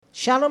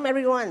Shalom,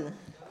 everyone.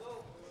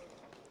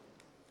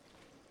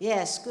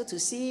 Yes, good to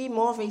see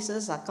more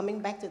faces are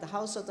coming back to the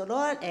house of the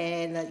Lord,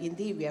 and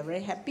indeed we are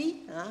very happy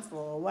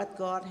for what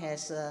God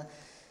has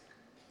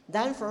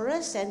done for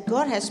us, and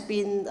God has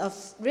been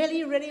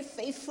really, really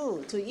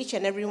faithful to each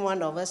and every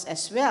one of us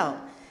as well.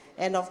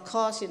 And of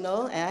course,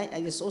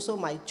 it's also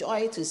my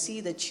joy to see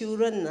the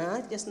children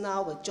just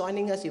now were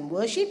joining us in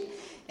worship,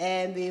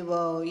 and we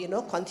will,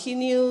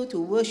 continue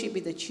to worship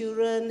with the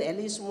children at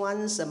least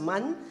once a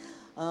month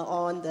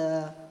on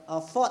the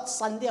fourth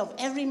Sunday of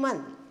every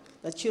month.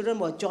 The children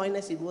will join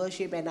us in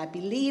worship, and I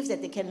believe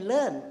that they can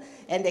learn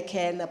and they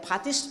can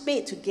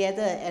participate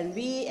together, and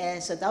we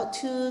as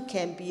adults too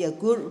can be a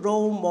good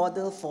role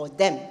model for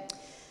them.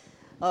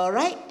 All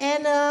right,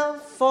 and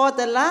for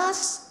the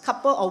last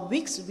couple of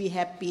weeks, we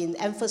have been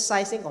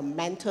emphasizing on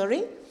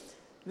mentoring,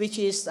 which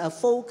is a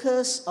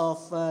focus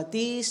of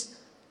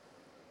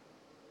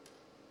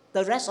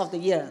the rest of the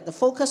year, the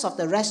focus of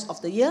the rest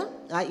of the year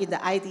in the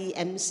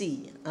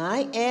IDMC.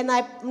 And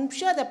I'm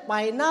sure that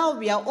by now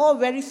we are all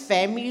very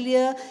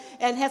familiar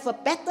and have a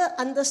better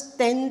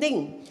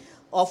understanding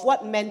of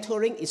what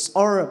mentoring is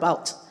all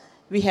about.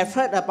 We have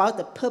heard about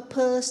the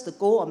purpose, the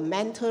goal of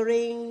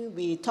mentoring.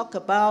 We talk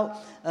about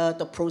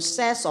the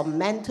process of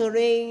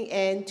mentoring.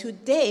 And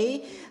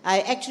today, I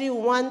actually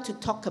want to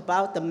talk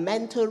about the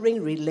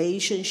mentoring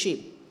relationship.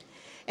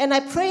 And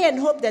I pray and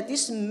hope that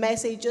these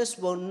messages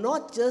will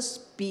not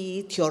just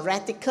be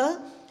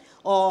theoretical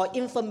or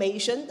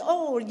information.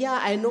 Oh, yeah,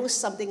 I know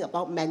something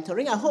about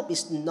mentoring. I hope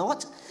it's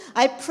not.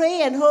 I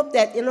pray and hope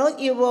that,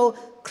 it will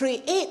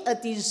create a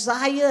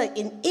desire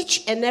in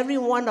each and every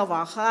one of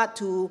our heart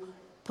to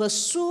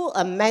pursue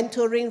a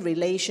mentoring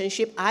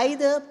relationship,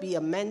 either be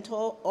a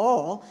mentor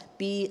or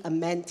be a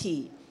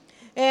mentee.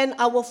 And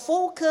our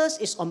focus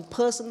is on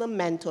personal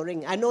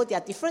mentoring. I know there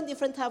are different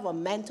types of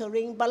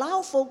mentoring, but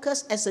our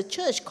focus as a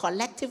church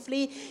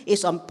collectively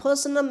is on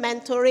personal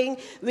mentoring,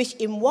 which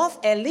involves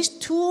at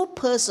least two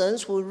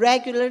persons who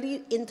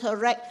regularly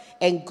interact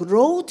and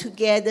grow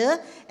together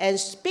and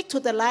speak to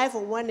the life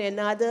of one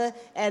another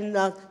and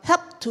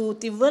help to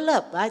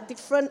develop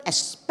different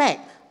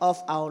aspects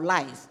of our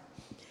life.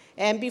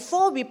 And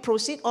before we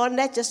proceed on,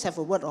 let's just have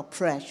a word of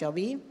prayer, shall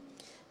we?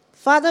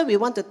 Father, we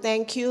want to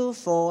thank you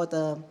for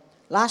the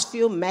last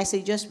few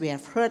messages we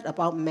have heard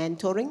about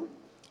mentoring.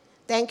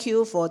 Thank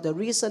you for the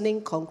recently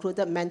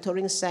concluded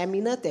mentoring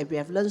seminar that we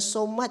have learned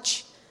so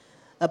much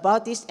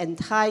about this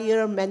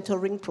entire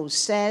mentoring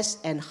process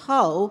and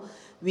how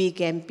we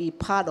can be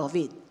part of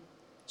it.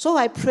 So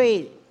I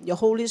pray your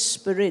Holy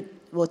Spirit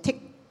will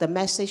take the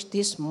message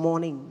this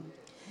morning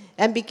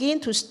and begin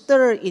to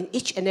stir in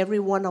each and every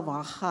one of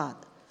our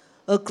hearts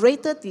a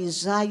greater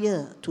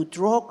desire to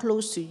draw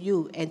close to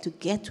you and to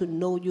get to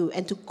know you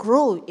and to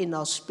grow in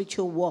our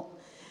spiritual walk.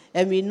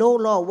 And we know,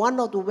 Lord,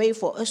 one of the ways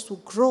for us to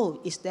grow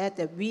is that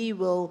we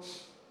will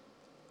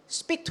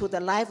speak to the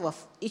life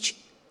of each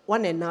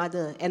one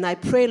another. And I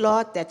pray,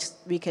 Lord, that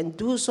we can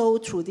do so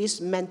through this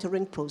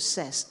mentoring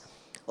process.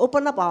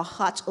 Open up our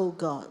hearts, oh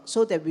God,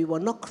 so that we will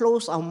not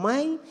close our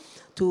mind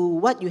to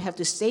what you have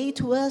to say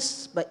to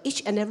us, but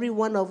each and every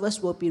one of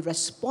us will be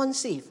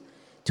responsive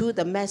to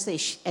the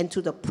message and to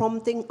the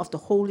prompting of the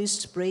Holy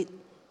Spirit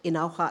in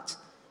our hearts.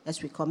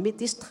 As we commit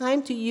this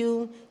time to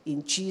you,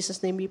 in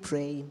Jesus' name we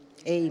pray.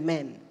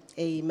 Amen.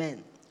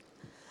 Amen.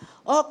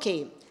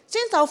 Okay,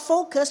 since our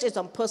focus is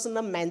on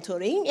personal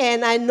mentoring,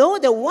 and I know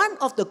that one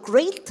of the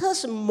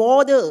greatest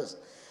models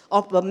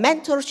of the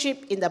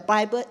mentorship in the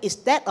Bible is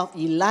that of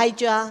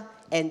Elijah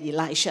and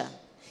Elisha.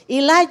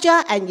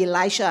 Elijah and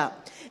Elisha.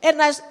 And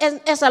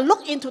as I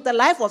look into the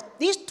life of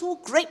these two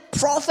great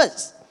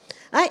prophets,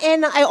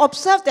 and I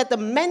observe that the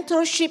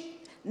mentorship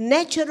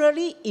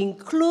naturally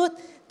includes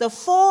the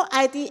 4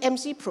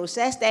 IDMC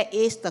process. There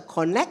is the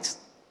connect,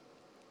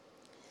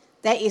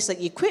 there is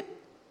an equip,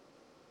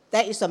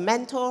 there is a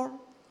mentor,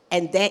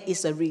 and there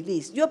is a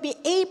release. You'll be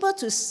able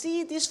to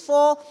see these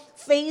 4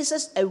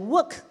 phases at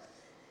work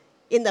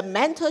in the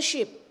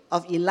mentorship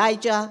of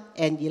Elijah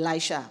and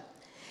Elisha.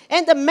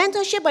 And the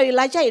mentorship of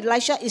Elijah and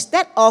Elisha is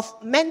that of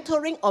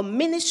mentoring or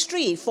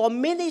ministry, for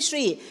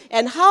ministry,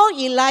 and how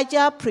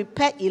Elijah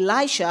prepared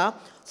Elisha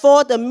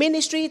for the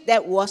ministry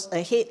that was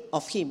ahead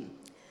of him.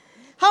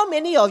 How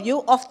many of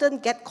you often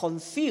get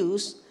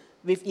confused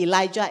with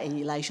Elijah and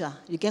Elisha?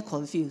 You get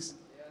confused?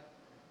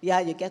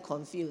 Yeah, you get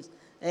confused.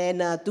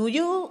 And do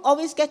you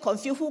always get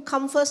confused who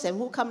comes first and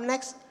who comes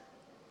next?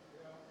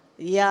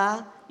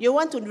 Yeah. You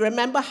want to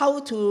remember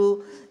how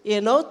to,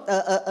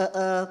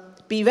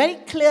 be very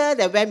clear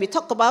that when we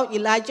talk about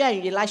Elijah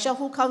and Elisha,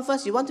 who comes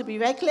first, you want to be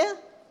very clear?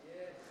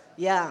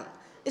 Yeah.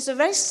 It's a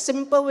very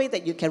simple way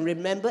that you can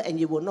remember and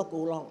you will not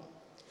go wrong.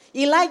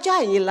 Elijah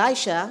and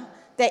Elisha,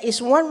 there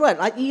is one word,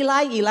 like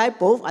Eli,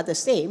 both are the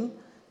same.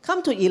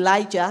 Come to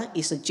Elijah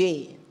is a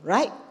J,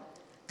 right?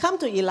 Come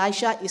to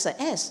Elisha is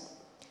a S.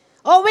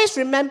 Always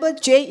remember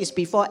J is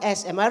before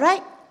S, am I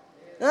right?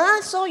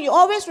 So you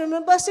always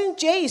remember since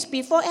J is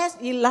before S,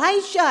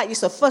 Elisha is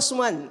the first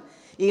one.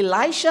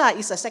 Elisha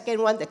is the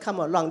second one that come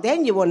along.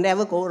 Then you will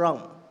never go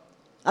wrong.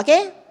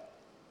 Okay?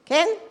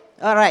 Can?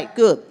 All right,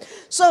 good.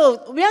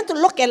 So we want to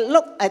look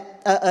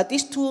at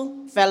these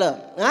two fellows,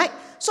 right?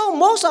 So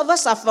most of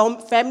us are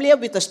familiar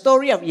with the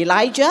story of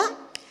Elijah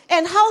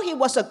and how he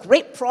was a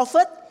great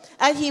prophet,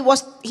 and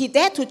he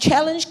dared to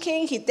challenge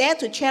king, he dared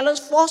to challenge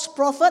false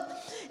prophet,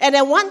 and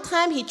at one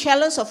time he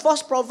challenged a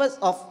false prophet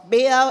of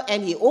Baal,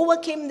 and he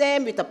overcame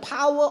them with the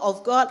power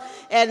of God,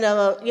 and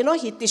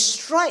he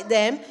destroyed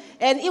them,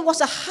 and it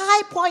was a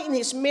high point in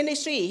his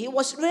ministry. He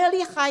was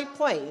really high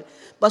point.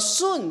 But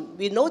soon,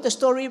 we know the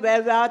story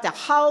very well, that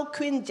how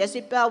Queen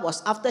Jezebel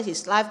was after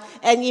his life,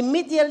 and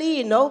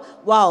immediately,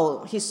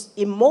 his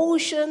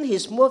emotion,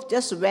 his move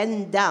just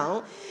went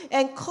down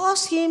and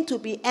caused him to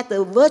be at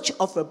the verge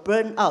of a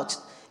burnout.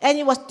 And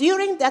it was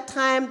during that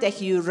time that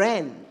he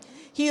ran.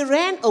 He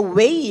ran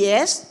away,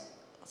 yes,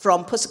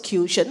 from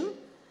persecution,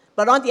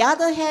 but on the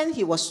other hand,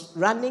 he was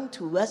running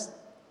towards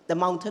the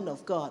mountain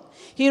of God.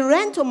 He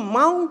ran to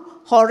Mount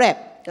Horeb,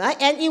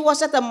 right? And it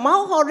was at the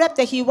Mount Horeb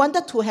that he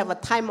wanted to have a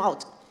time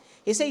out.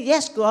 He said,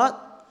 yes, God,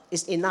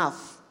 it's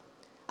enough.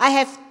 I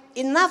have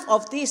enough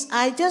of this.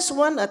 I just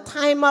want a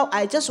time out.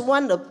 I just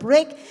want a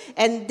break.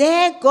 And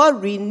there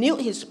God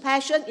renewed his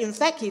passion. In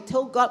fact, he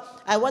told God,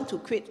 I want to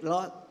quit,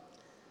 Lord.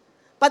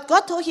 But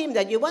God told him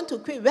that you want to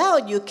quit.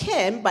 Well, you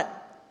can,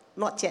 but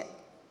not yet.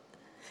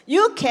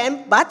 You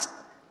can, but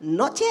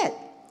not yet.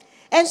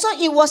 And so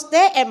it was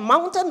there at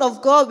Mountain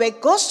of God where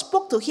God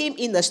spoke to him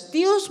in a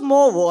still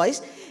small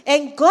voice,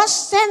 and God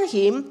sent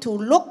him to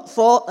look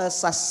for a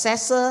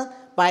successor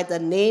by the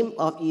name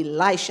of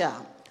Elisha.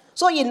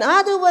 So in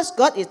other words,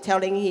 God is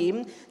telling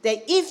him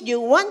that if you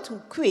want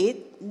to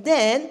quit,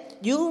 then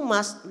you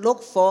must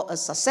look for a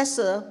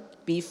successor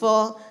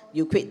before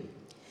you quit.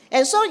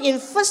 And so in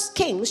 1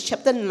 Kings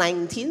chapter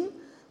 19,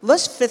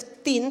 verse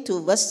 15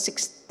 to verse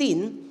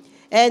 16,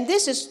 and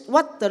this is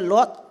what the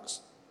Lord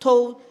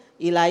told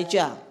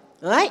Elijah,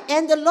 right?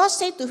 And the Lord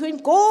said to him,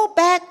 go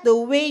back the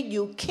way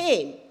you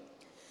came.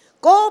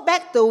 Go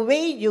back the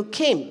way you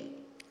came.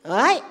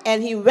 Right?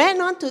 And he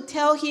went on to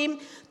tell him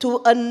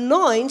to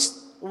anoint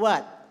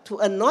what? To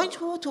anoint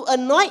who? To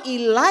anoint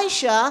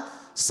Elisha,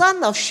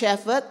 son of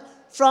Shaphat,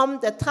 from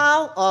the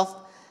town of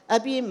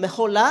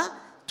Abimeholah,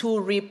 to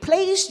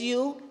replace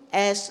you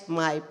as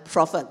my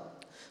prophet.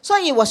 So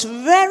it was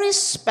very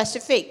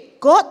specific.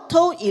 God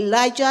told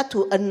Elijah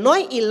to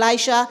anoint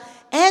Elisha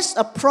as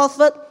a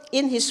prophet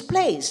in his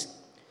place.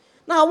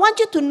 Now I want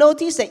you to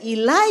notice that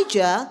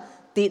Elijah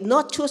did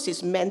not choose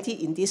his mentee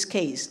in this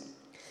case.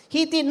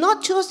 He did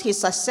not choose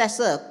his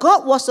successor.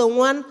 God was the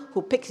one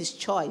who picked his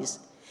choice.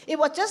 It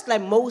was just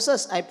like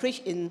Moses. I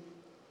preached in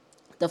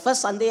the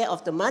first Sunday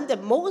of the month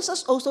that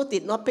Moses also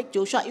did not pick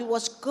Joshua. It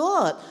was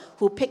God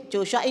who picked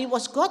Joshua. It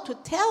was God to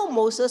tell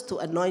Moses to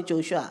anoint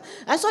Joshua.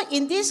 And so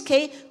in this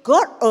case,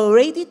 God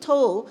already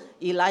told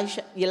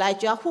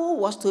Elijah who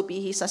was to be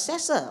his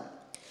successor.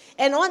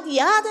 And on the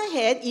other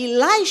hand,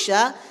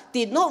 Elisha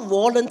did not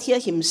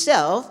volunteer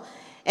himself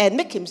and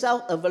make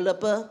himself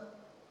available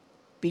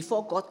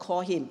before God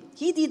called him.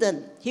 He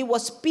didn't. He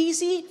was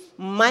busy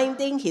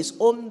minding his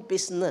own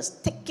business,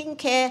 taking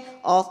care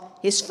of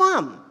his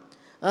farm.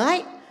 All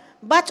right?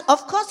 But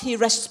of course, he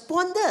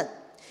responded.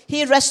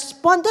 He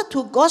responded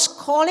to God's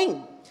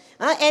calling.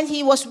 And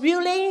he was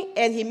willing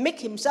and he made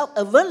himself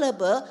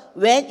available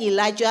when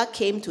Elijah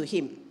came to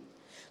him.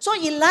 So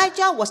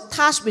Elijah was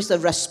tasked with the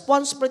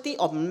responsibility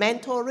of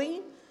mentoring,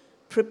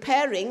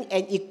 preparing,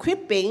 and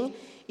equipping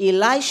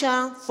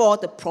Elisha for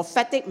the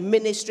prophetic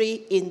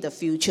ministry in the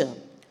future.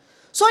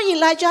 So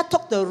Elijah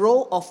took the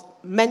role of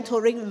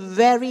mentoring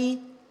very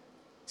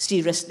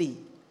seriously.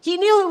 He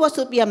knew he was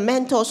to be a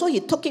mentor, so he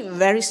took it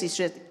very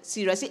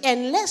seriously.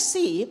 And let's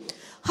see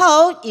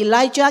how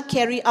Elijah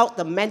carried out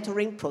the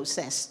mentoring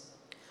process.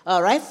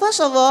 All right,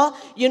 first of all,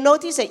 you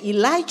notice that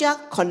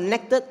Elijah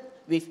connected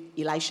with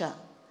Elisha.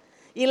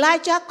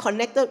 Elijah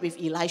connected with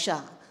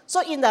Elisha.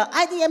 So in the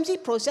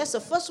IDMC process,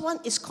 the first one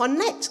is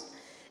connect.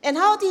 And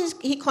how did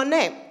he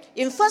connect?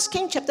 In 1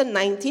 Kings chapter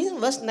 19,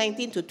 verse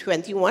 19 to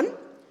 21,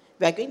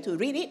 we are going to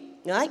read it.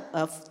 Right?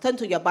 Turn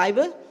to your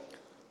Bible.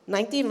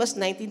 19, verse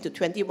 19 to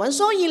 21.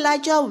 So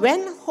Elijah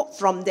went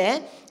from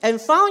there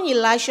and found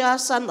Elisha,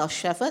 son of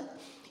Shaphat.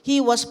 He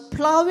was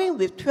plowing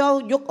with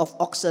 12 yoke of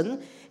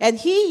oxen, and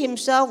he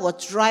himself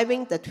was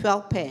driving the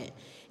 12 pair.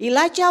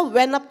 Elijah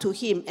went up to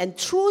him and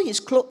threw his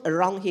cloak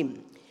around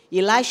him.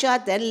 Elisha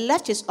then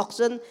left his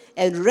oxen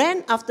and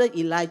ran after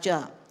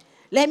Elijah.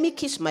 Let me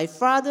kiss my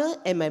father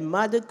and my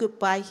mother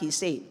goodbye, he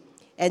said,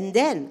 and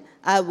then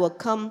I will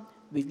come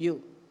with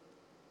you.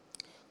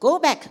 Go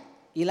back,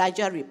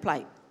 Elijah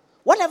replied.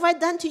 What have I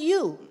done to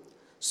you?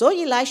 So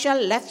Elisha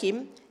left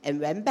him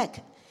and went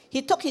back.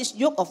 He took his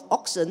yoke of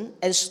oxen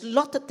and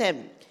slaughtered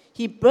them.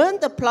 He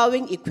burned the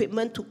plowing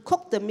equipment to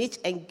cook the meat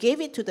and gave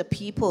it to the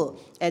people,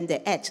 and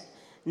they ate.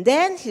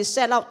 Then he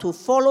set out to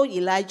follow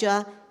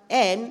Elijah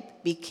and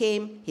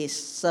became his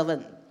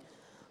servant.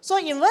 So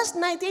in verse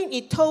 19,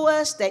 it told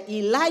us that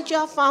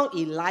Elijah found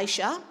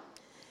Elisha,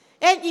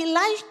 and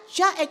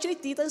Elijah actually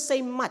didn't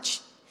say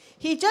much.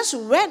 He just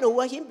ran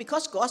over him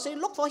because God said,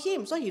 look for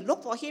him. So he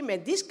looked for him,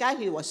 and this guy,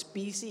 he was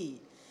busy.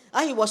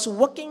 He was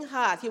working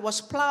hard. He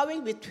was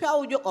plowing with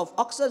 12 yoke of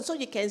oxen. So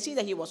you can see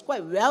that he was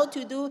quite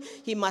well-to-do.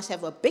 He must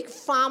have a big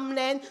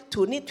farmland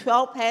to need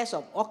 12 pairs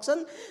of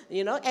oxen,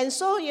 And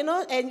so,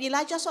 and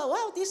Elijah saw,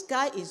 well, this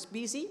guy is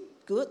busy,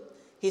 good.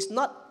 He's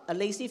not a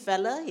lazy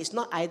fella. He's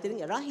not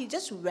idling around. He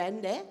just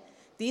went there,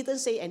 didn't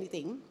say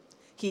anything.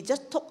 He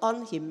just took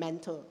on his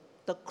mantle,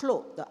 the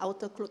cloak, the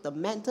outer cloak, the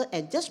mantle,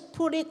 and just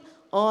put it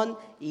on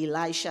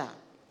Elisha.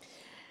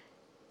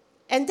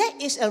 And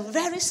that is a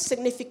very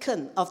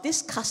significant of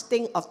this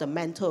casting of the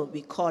mantle,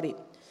 we call it.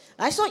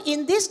 So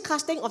in this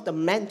casting of the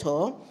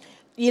mantle,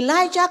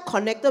 Elijah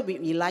connected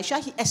with Elisha.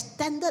 He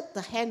extended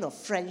the hand of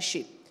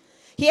friendship.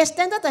 He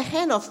extended the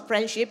hand of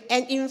friendship,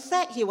 and in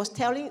fact, he was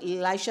telling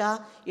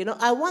Elisha,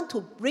 I want to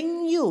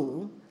bring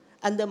you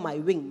under my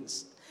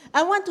wings.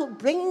 I want to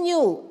bring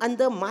you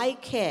under my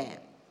care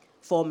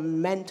for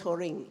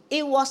mentoring.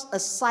 It was a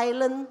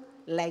silent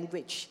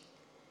language.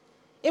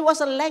 It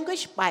was a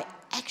language by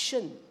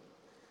action.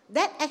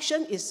 That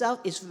action itself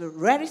is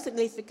very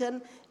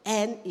significant,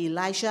 and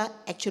Elisha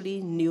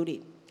actually knew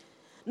it.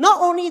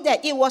 Not only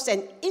that, it was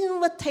an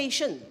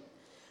invitation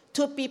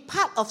to be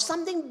part of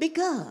something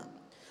bigger.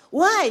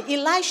 Why?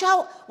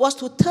 Elisha was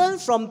to turn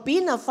from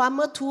being a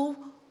farmer to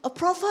a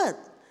prophet.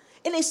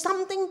 It is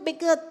something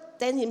bigger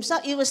than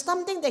himself. It was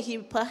something that he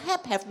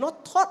perhaps have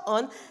not thought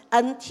on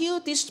until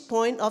this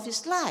point of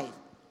his life.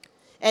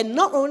 And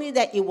not only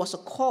that, it was a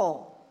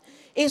call.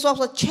 It was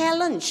a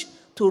challenge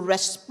to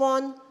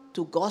respond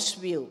to God's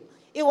will.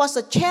 It was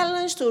a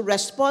challenge to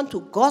respond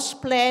to God's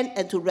plan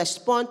and to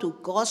respond to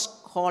God's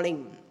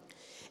calling.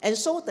 And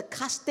so the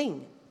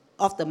casting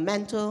of the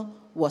mantle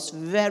was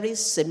very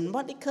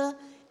symbolical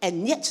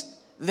and yet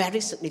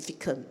very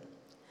significant.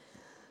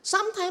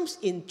 Sometimes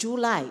in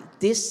July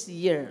this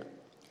year,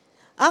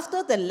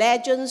 after the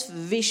Legends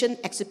Vision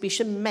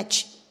exhibition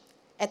match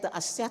at the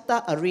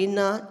Axiata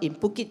Arena in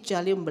Bukit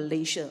Jalil,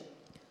 Malaysia,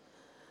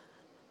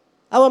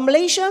 our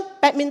Malaysian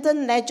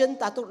badminton legend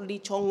Datuk Lee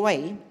Chong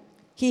Wei,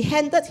 he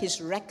handed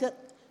his racket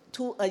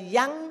to a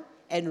young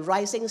and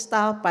rising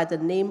star by the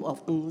name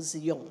of Ng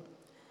Ziyong.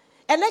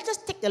 And let's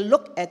just take a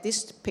look at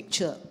this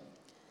picture.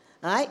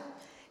 Right?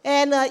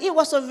 And it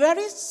was a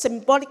very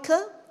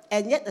symbolical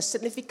and yet a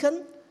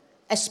significant,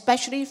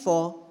 especially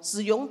for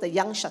Ziyong, the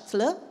young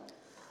shuttler.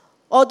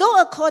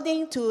 Although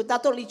according to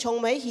Datuk Lee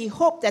Chong Wei, he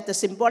hoped that the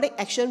symbolic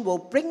action will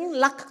bring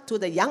luck to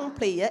the young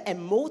player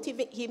and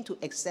motivate him to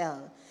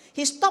excel.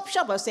 He stopped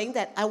short by saying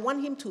that, I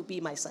want him to be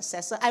my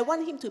successor. I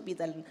want him to be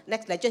the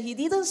next legend. He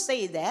didn't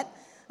say that.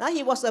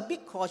 He was a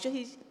bit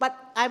cautious, but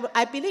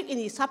I believe in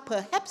his heart,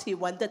 perhaps he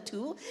wanted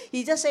to.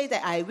 He just said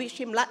that I wish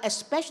him luck,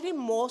 especially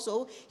more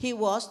so, he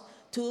was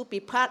to be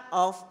part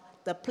of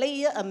the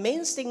player, a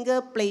main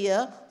single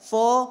player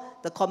for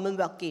the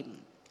Commonwealth game.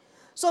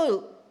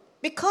 So,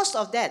 because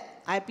of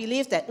that, I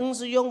believe that Ng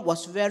Ziyong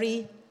was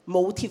very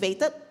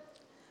motivated,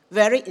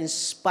 very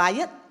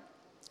inspired,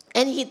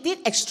 and he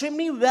did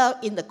extremely well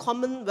in the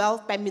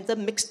Commonwealth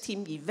Badminton Mixed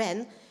Team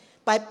event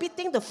by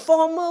beating the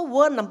former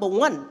world number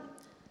one.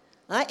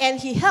 And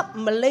he helped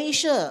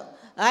Malaysia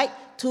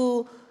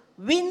to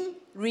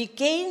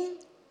regain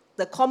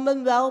the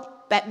Commonwealth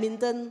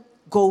Badminton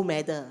gold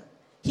medal.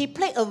 He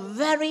played a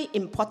very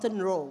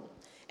important role.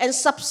 And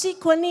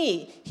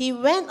subsequently, he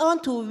went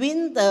on to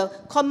win the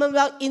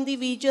Commonwealth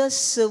Individual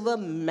Silver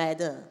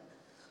Medal.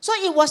 So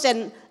it was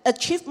an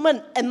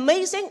achievement,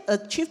 amazing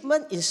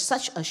achievement in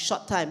such a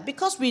short time,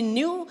 because we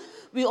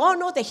all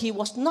know that he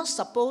was not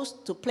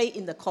supposed to play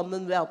in the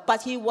Commonwealth,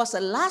 but he was a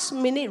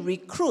last-minute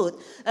recruit,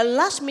 a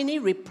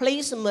last-minute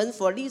replacement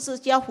for Li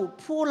Zijia, who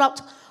pulled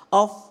out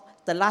of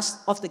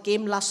the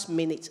game last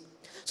minute.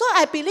 So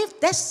I believe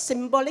that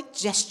symbolic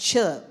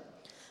gesture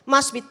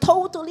must be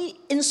totally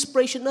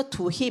inspirational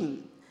to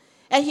him.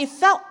 And he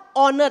felt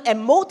honored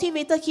and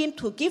motivated him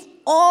to give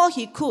all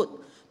he could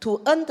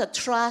to earn the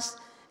trust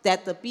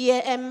that the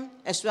BAM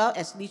as well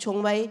as Lee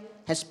Chong Wei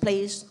has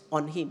placed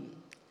on him.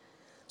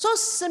 So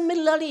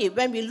similarly,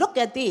 when we look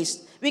at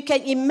this, we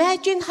can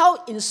imagine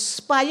how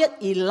inspired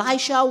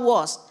Elisha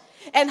was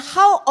and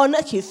how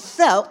honored he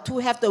felt to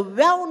have the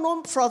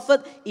well-known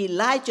prophet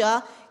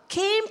Elijah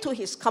came to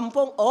his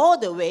kampong all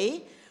the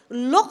way,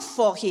 looked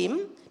for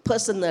him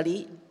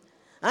personally,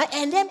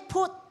 and then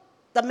put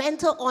the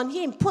mantle on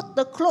him, put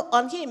the cloak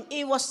on him.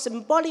 It was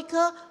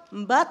symbolical,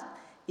 but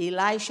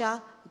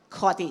Elisha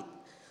caught it.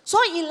 So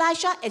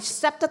Elisha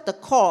accepted the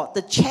call,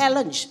 the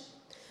challenge,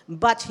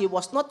 but he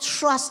was not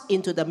thrust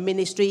into the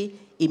ministry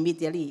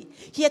immediately.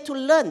 He had to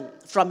learn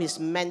from his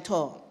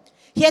mentor.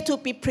 He had to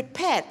be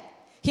prepared.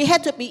 He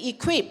had to be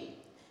equipped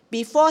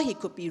before he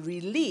could be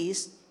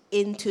released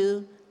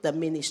into the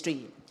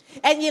ministry.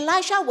 And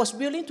Elisha was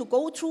willing to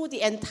go through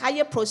the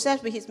entire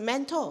process with his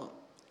mentor.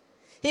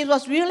 He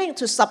was willing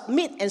to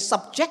submit and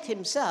subject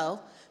himself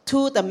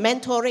to the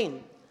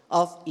mentoring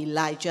of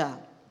Elijah.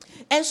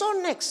 And so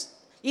next,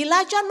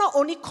 Elijah not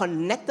only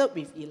connected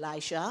with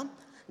Elisha,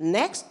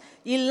 next,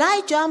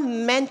 Elijah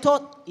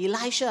mentored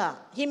Elisha.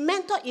 He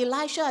mentored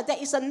Elisha.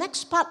 That is the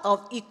next part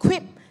of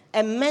equip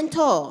and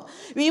mentor.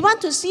 We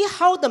want to see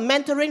how the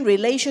mentoring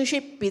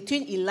relationship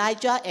between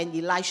Elijah and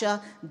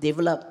Elisha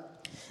developed.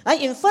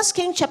 In 1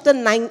 Kings chapter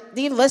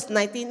 19, verse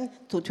 19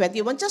 to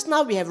 21, just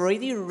now we have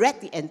already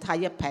read the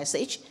entire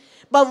passage.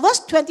 But verse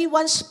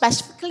 21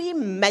 specifically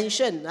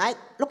mentioned, right?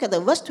 Look at the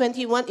verse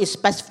 21, it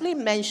specifically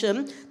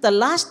mentioned the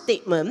last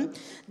statement.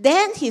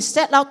 Then he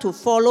set out to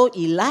follow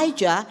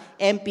Elijah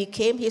and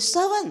became his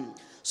servant.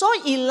 So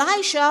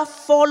Elisha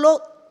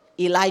followed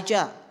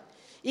Elijah.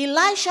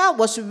 Elisha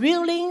was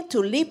willing to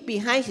leave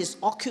behind his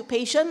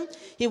occupation.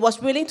 He was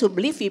willing to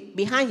leave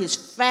behind his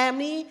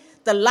family,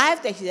 the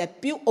life that he had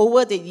built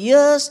over the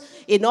years,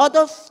 in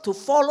order to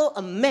follow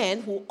a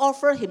man who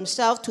offered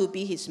himself to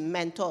be his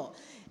mentor.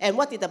 And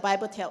what did the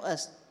Bible tell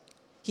us?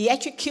 He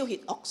actually killed his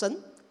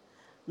oxen.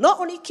 Not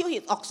only killed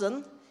his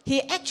oxen,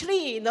 he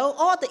actually,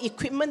 all the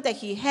equipment that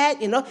he had,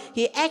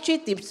 he actually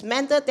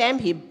dismantled them,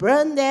 he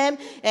burned them,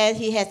 and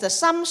he had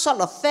some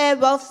sort of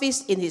farewell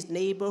feast in his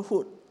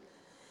neighborhood.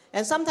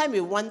 And sometimes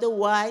we wonder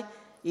why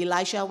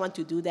Elisha want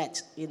to do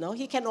that.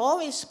 He can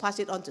always pass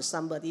it on to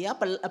somebody else,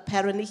 but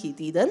apparently he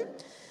didn't.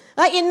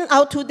 In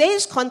our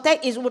today's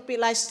context, it would be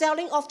like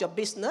selling off your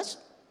business.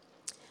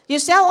 You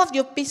sell off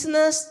your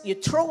business, you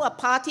throw a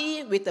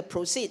party with the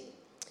proceeds.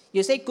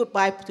 You say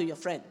goodbye to your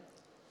friend.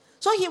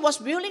 So he was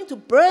willing to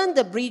burn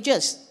the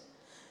bridges.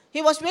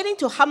 He was willing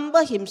to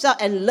humble himself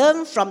and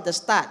learn from the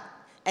start.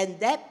 And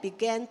that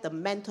began the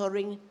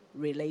mentoring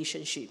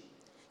relationship.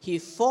 He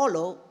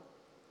followed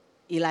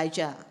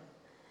Elijah.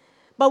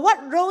 But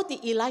what role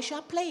did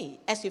Elisha play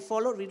as he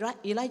followed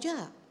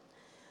Elijah?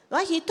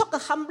 Well, he took a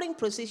humbling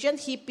position.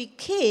 He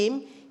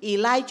became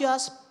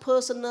Elijah's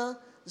personal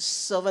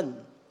servant.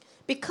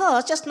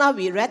 Because just now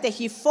we read that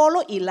he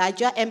followed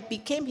Elijah and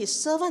became his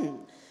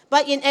servant.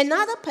 But in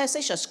another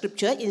passage of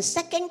scripture, in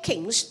 2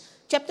 Kings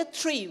chapter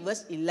 3,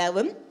 verse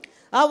 11,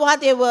 while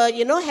they were,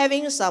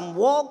 having some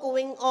war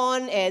going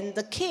on, and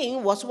the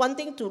king was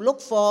wanting to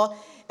look for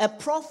a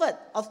prophet.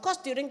 Of course,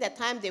 during that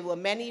time, there were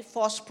many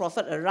false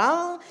prophets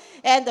around,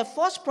 and the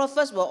false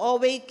prophets will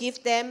always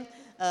give them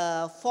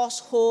false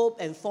hope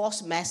and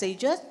false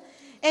messages.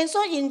 And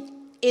so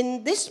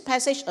in this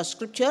passage of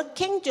scripture,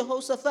 King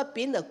Jehoshaphat,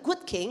 being a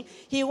good king,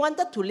 he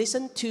wanted to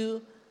listen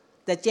to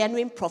the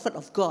genuine prophet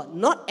of God,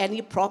 not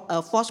any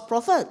false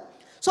prophet.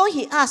 So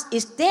he asked,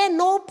 is there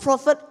no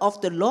prophet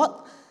of the Lord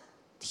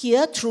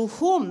here through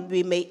whom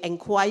we may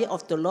inquire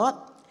of the Lord?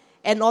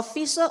 An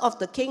officer of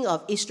the king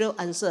of Israel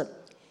answered,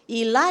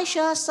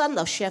 Elisha, son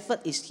of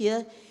Shaphat, is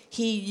here.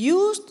 He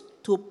used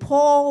to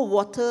pour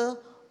water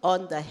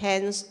on the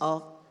hands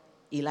of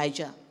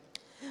Elijah.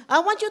 I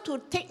want you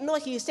to take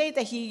note, he said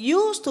that he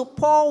used to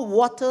pour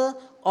water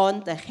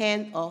on the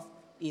hand of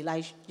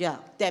Elijah.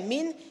 That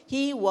means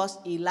he was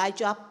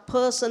Elijah's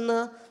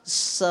personal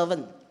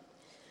servant.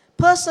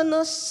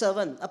 Personal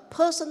servant, a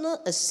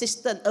personal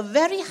assistant, a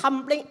very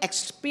humbling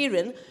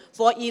experience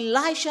for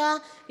Elisha,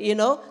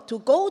 to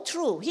go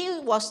through.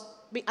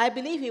 I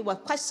believe he was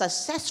quite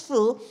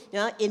successful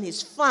in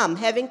his farm,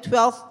 having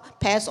 12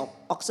 pairs of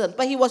oxen.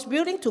 But he was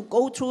willing to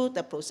go through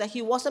the process.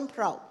 He wasn't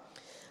proud.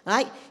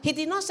 Right? He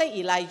did not say,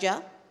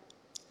 Elijah,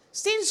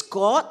 since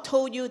God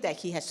told you that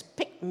he has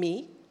picked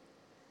me,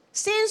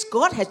 since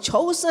God has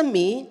chosen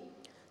me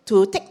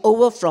to take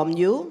over from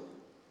you,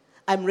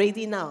 I'm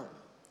ready now.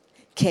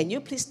 Can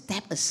you please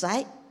step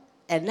aside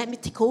and let me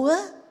take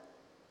over?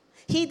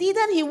 He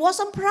didn't. He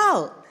wasn't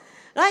proud.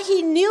 Right?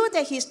 He knew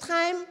that his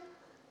time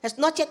has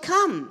not yet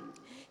come.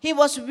 He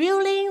was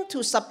willing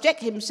to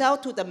subject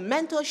himself to the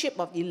mentorship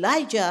of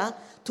Elijah,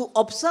 to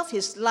observe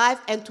his life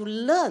and to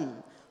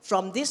learn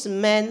from this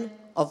man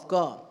of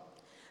God.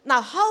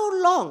 Now,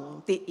 how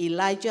long did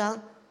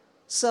Elisha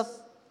serve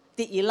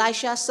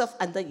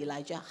under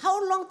Elijah?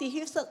 How long did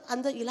he serve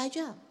under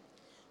Elijah?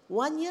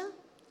 1 year?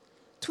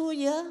 2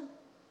 years?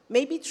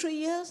 Maybe 3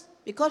 years?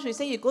 Because we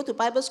say you go to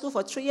Bible school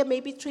for 3 years,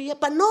 maybe 3 years.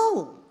 But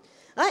no.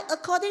 Right?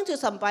 According to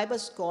some Bible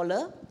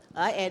scholars,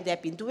 and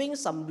they've been doing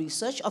some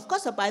research, of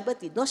course the Bible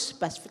did not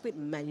specifically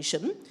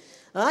mention.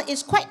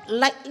 It's quite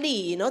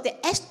likely, they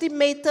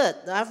estimated,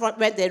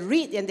 when they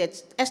read and they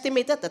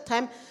estimated the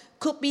time,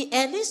 could be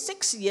at least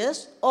 6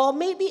 years or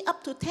maybe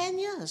up to 10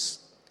 years.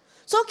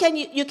 So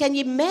you can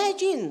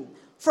imagine,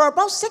 for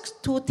about 6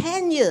 to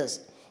 10 years,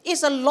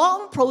 it's a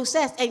long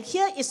process, and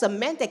here is a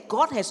man that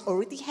God has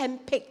already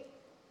handpicked.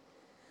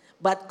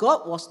 But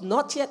God was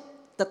not yet,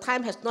 the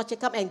time has not yet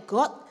come, and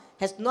God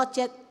has not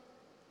yet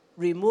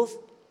removed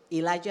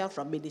Elijah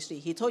from ministry.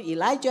 He told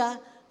Elijah,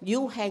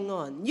 you hang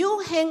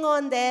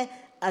on there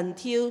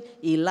until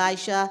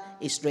Elisha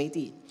is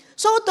ready.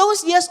 So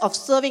those years of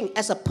serving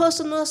as a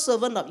personal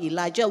servant of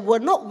Elijah were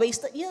not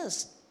wasted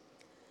years.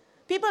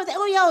 People say,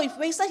 it's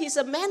wasted, he's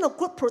a man of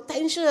good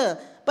potential.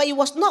 But it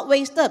was not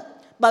wasted,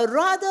 but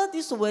rather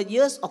these were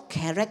years of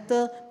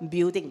character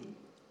building.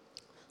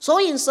 So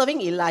in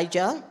serving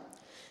Elijah,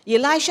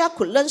 Elisha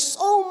could learn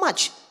so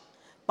much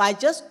by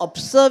just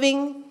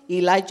observing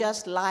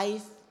Elijah's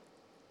life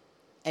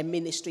and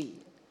ministry.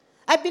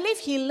 I believe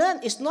he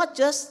learned it's not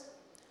just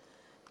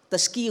the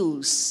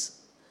skills.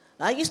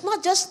 It's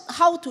not just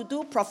how to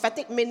do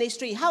prophetic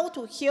ministry, how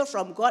to hear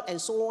from God,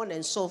 and so on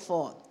and so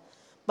forth.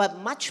 But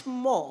much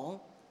more,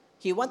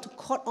 he wanted to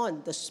call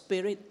on the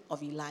spirit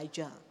of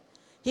Elijah.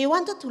 He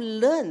wanted to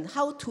learn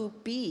how to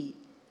be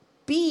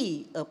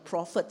a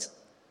prophet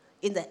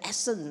in the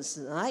essence,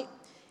 right?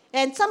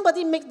 And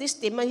somebody made this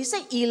statement. He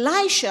said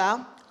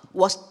Elisha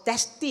was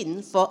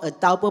destined for a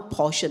double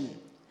portion.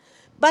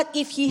 But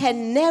if he had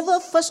never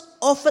first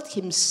offered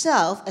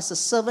himself as a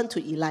servant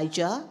to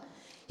Elijah,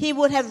 he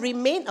would have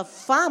remained a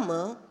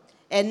farmer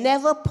and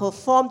never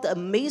performed the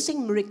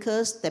amazing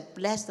miracles that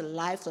blessed the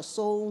lives of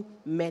so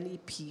many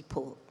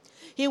people.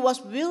 He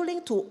was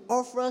willing to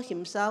offer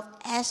himself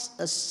as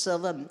a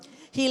servant.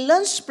 He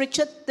learned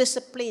spiritual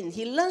discipline.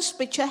 He learned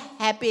spiritual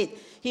habit.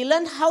 He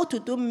learned how to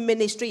do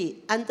ministry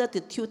under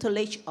the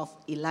tutelage of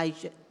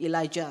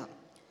Elijah.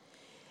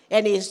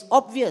 And it is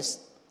obvious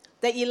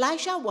that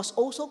Elisha was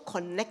also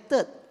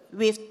connected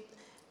with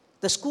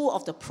the school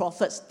of the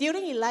prophets.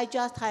 During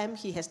Elijah's time,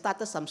 he had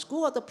started some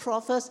school of the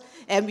prophets,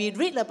 and we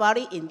read about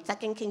it in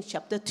 2 Kings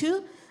chapter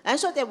 2. And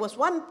so there was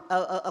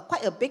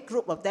quite a big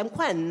group of them,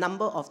 quite a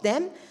number of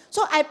them.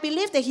 So I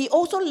believe that he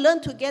also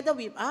learned together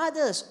with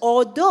others,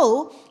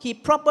 although he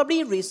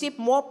probably received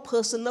more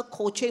personal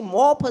coaching,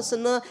 more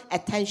personal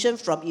attention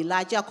from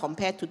Elijah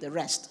compared to the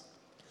rest.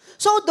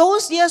 So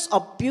those years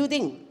of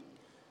building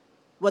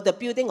were the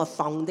building of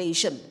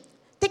foundation,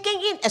 taking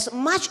in as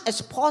much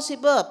as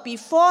possible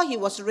before he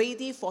was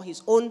ready for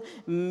his own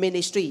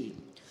ministry.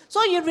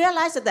 So you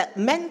realize that the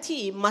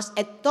mentee must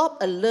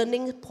adopt a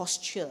learning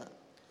posture.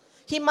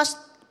 He must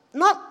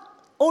not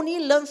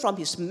only learn from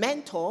his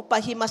mentor,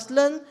 but he must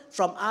learn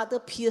from other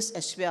peers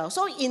as well.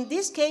 So in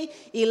this case,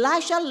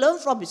 Elisha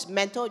learned from his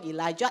mentor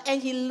Elijah, and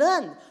he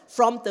learned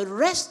from the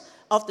rest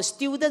of the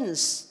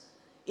students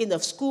in the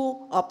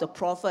school of the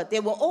prophet.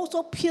 There were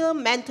also peer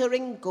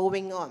mentoring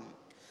going on.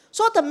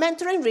 So the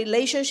mentoring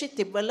relationship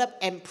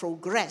developed and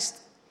progressed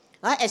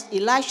as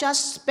Elisha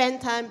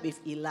spent time with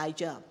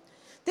Elijah.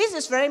 This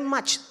is very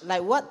much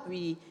like what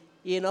we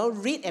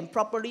read and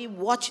properly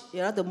watch,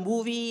 the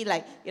movie,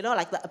 like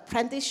the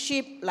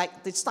apprenticeship,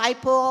 like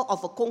disciple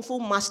of a kung fu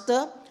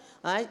master.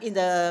 In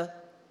the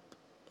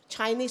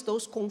Chinese,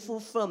 those kung fu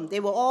films, they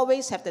will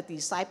always have the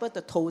disciple,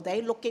 the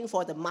Todai, looking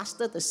for the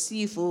master, the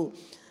Sifu.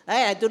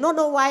 I do not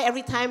know why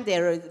every time they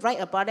write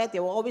about that, they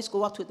will always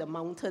go up to the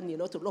mountain,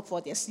 to look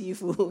for their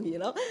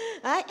Sifu,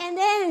 And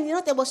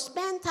then, they will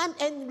spend time,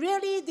 and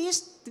really this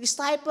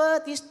disciple,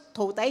 this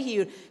Todai,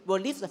 he will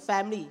leave the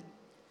family.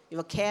 He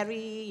will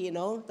carry,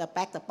 the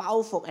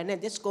bao folk, and then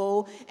just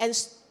go and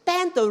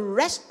spend the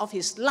rest of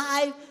his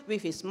life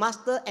with his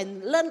master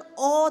and learn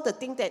all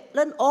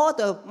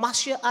the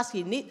martial arts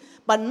he needs.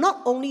 But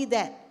not only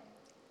that,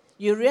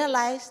 you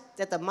realize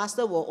that the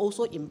master will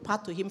also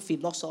impart to him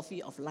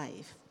philosophy of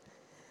life.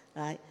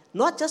 Right?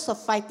 Not just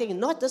of fighting,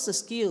 not just a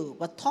skill,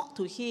 but talk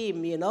to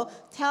him,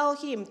 tell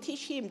him,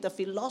 teach him the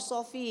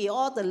philosophy,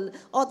 all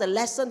the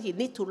lessons he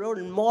needs to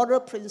learn,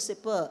 moral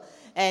principle.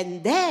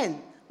 And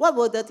then, what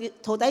will the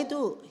Todai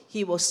do?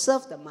 He will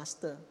serve the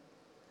master.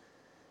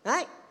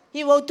 Right?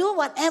 He will do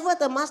whatever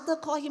the master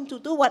called him to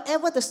do,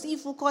 whatever the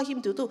Sifu called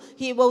him to do.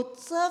 He will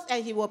serve,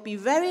 and he will be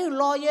very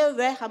loyal,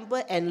 very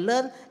humble, and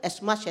learn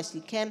as much as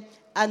he can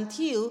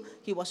until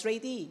he was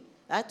ready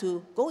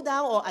to go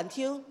down, or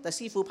until the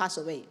Sifu passed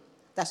away.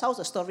 That's how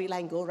the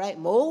storyline goes, right?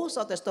 Most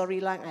of the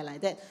storyline are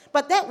like that.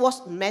 But that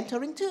was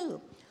mentoring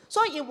too.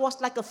 So it was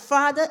like a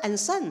father and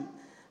son.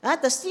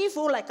 The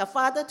Sifu like a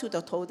father to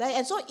the Todai.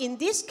 And so in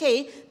this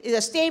case, it's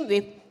the same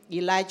with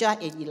Elijah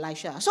and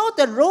Elisha. So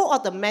the role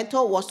of the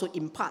mentor was to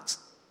impart.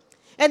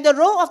 And the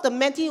role of the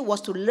mentee was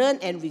to learn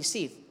and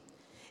receive.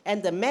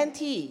 And the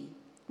mentee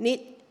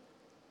need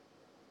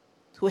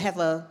to have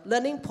a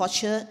learning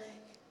posture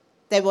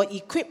that will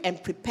equip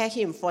and prepare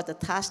him for the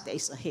task that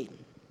is ahead.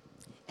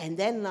 And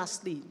then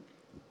lastly,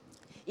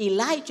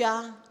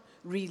 Elijah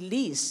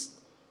released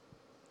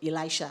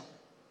Elisha.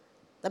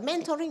 The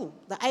mentoring,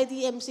 the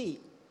IDMC,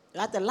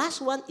 the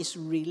last one is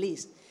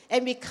released.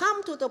 And we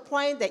come to the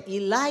point that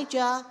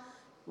Elijah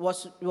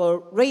was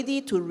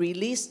ready to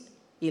release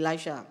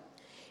Elisha.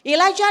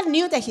 Elijah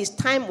knew that his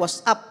time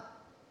was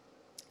up,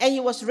 and he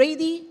was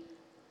ready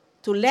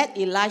to let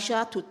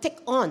Elisha to take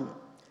on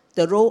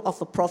the role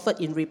of a prophet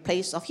in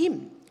replace of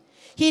him.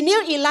 He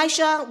knew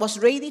Elisha was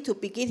ready to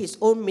begin his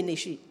own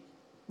ministry,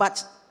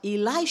 but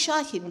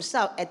Elisha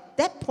himself at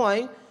that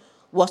point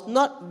was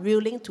not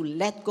willing to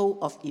let go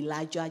of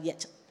Elijah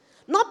yet.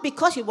 Not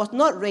because he was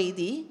not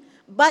ready,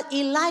 but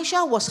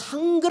Elisha was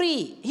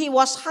hungry. He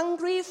was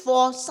hungry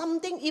for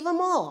something even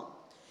more.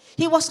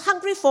 He was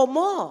hungry for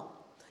more.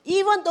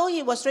 Even though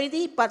he was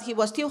ready, but he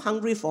was still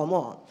hungry for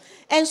more.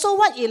 And so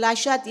what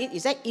Elisha did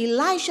is that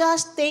Elisha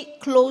stayed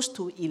close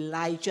to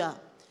Elijah.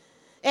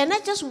 And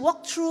let's just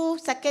walk through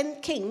 2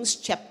 Kings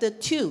chapter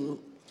 2.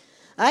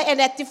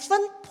 And at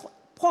different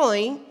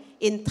point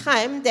in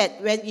time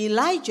that when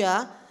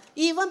Elijah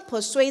even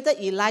persuaded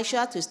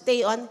Elisha to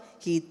stay on,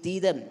 he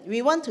didn't.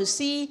 We want to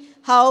see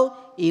how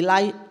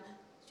Elisha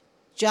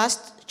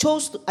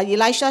chose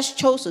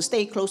to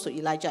stay close to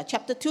Elijah.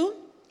 Chapter 2,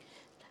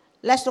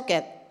 Let's look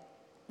at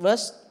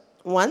verse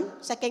 1,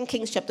 2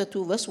 Kings chapter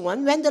 2, verse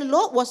 1. When the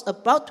Lord was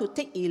about to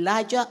take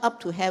Elijah up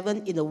to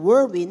heaven in a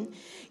whirlwind,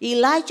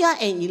 Elijah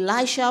and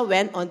Elisha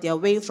went on their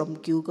way from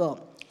Gilgal.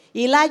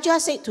 Elijah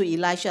said to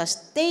Elisha,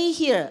 "Stay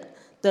here.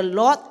 The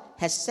Lord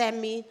has sent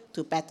me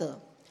to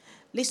battle."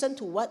 Listen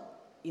to what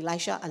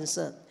Elisha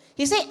answered.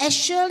 He said, "As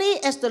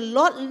surely as the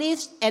Lord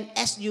lives and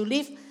as you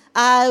live,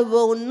 I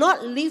will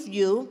not leave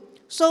you."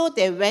 So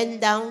they went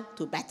down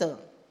to battle.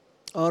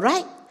 All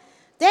right?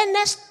 Then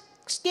let's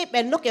skip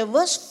and look at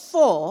verse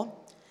 4.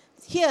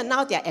 Here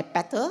now they are at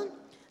battle.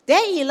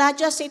 Then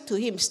Elijah said to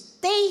him,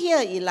 "Stay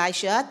here,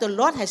 Elisha. The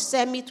Lord has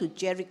sent me to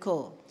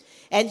Jericho."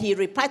 And he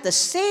replied the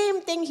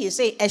same thing. He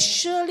said, "As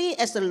surely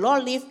as the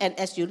Lord lives and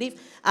as you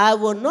live, I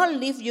will not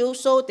leave you."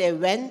 So they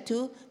went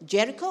to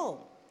Jericho.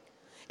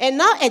 And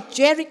now at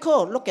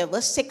Jericho, look at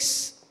verse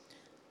 6.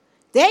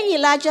 Then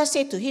Elijah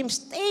said to him,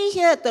 "Stay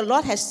here. The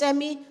Lord has sent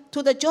me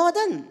to the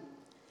Jordan."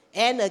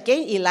 And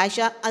again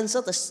Elisha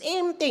answered the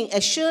same thing.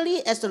 "As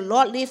surely as the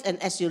Lord lives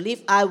and as you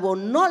live, I will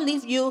not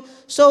leave you."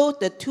 So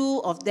the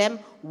two of them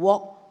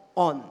walked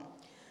on.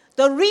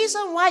 The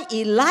reason why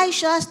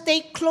Elisha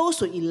stayed close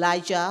to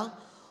Elijah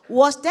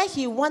was that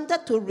he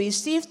wanted to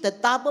receive the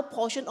double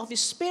portion of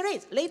his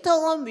spirit. Later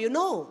on, we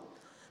know.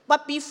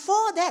 But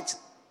before that,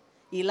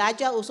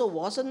 Elijah also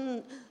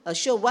wasn't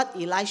sure what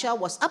Elisha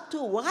was up to.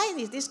 Why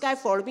is this guy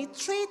following me?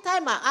 3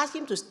 times I asked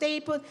him to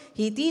stay put.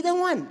 He didn't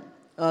want.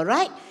 All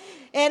right?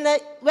 And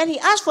when he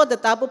asked for the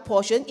double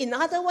portion, in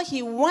other words,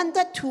 he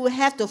wanted to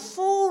have the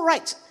full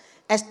right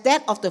as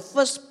that of the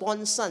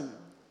firstborn son.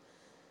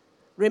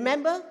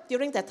 Remember,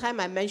 during that time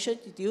I mentioned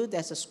to you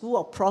there's a school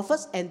of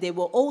prophets, and there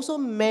were also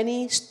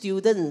many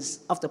students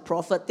of the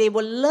prophet. They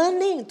were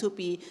learning to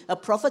be a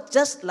prophet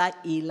just like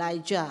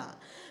Elijah.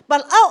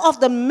 But out of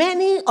the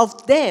many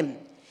of them,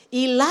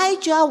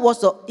 Elisha was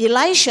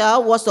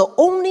the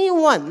only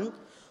one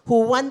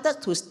who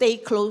wanted to stay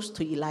close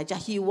to Elijah.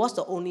 He was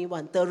the only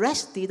one. The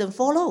rest didn't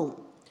follow.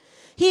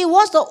 He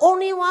was the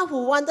only one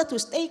who wanted to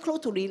stay close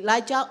to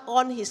Elijah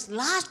on his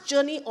last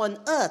journey on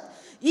earth,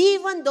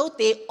 even though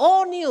they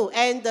all knew,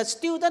 and the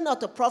student of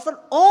the prophet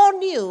all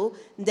knew,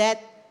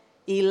 that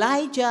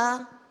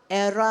Elijah's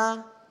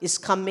era is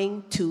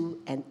coming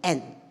to an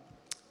end.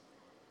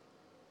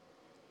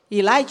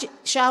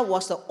 Elisha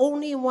was the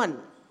only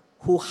one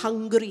who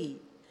hungry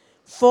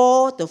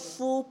for the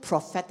full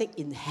prophetic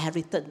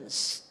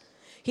inheritance.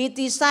 He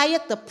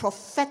desired the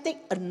prophetic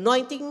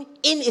anointing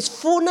in its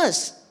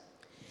fullness.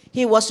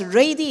 He was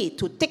ready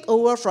to take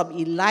over from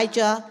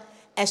Elijah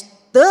as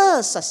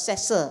the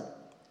successor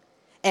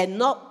and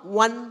not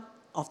one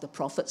of the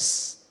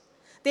prophets.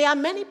 There are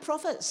many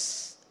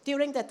prophets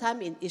during that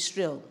time in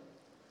Israel.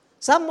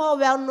 Some more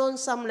well-known,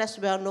 some less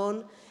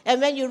well-known.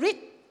 And when you read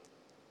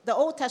the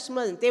Old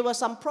Testament, there were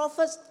some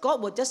prophets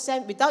God would just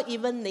send without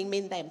even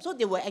naming them. So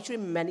there were actually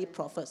many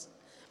prophets.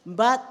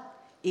 But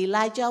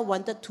Elijah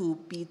wanted to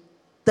be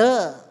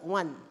the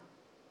one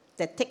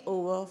that take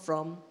over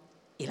from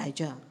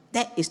Elijah.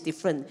 That is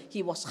different.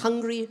 He was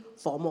hungry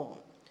for more.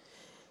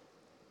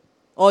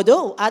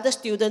 Although other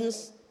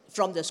students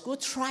from the school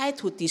tried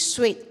to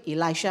dissuade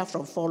Elisha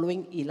from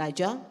following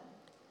Elijah,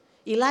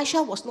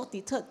 Elisha was not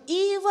deterred.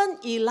 Even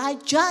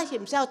Elijah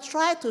himself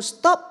tried to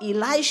stop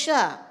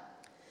Elisha.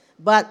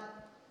 But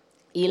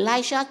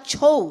Elisha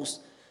chose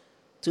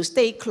to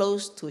stay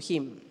close to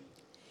him.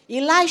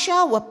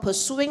 Elisha was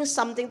pursuing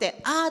something that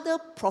other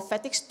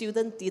prophetic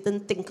students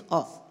didn't think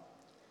of.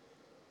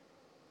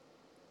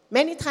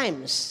 Many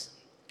times,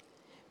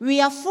 we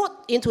are fooled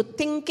into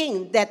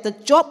thinking that the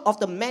job of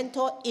the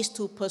mentor is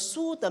to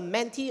pursue the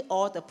mentee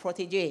or the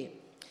protege.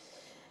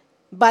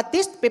 But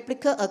this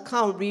biblical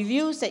account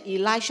reveals that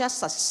Elisha's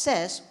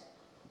success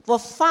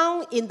was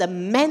found in the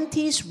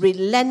mentee's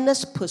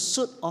relentless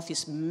pursuit of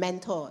his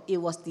mentor. It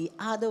was the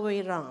other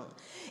way around.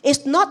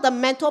 It's not the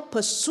mentor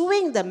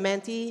pursuing the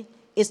mentee,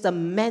 it's the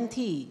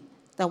mentee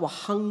that was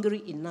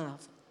hungry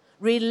enough,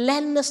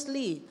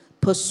 relentlessly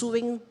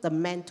pursuing the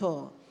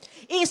mentor.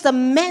 It is the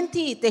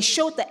mentee that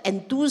showed the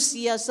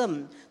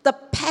enthusiasm, the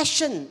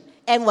passion,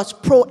 and was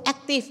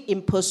proactive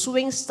in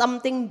pursuing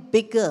something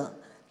bigger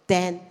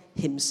than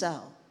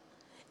himself.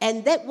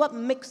 And that's what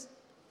makes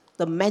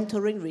the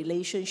mentoring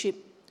relationship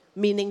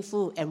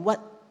meaningful and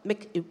what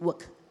makes it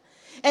work.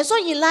 And so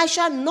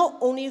Elisha not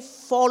only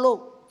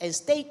followed and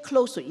stayed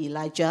close to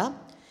Elijah,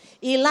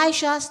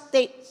 Elisha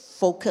stayed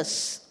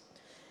focused.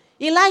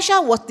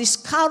 Elisha was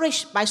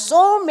discouraged by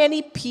so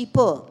many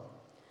people,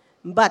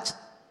 but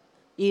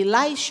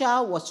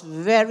Elisha was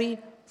very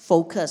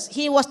focused.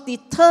 He was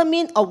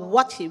determined of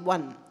what he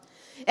wanted.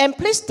 And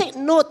please take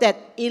note that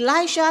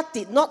Elisha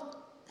did not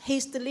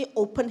hastily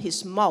open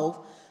his mouth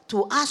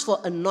to ask for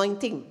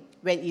anointing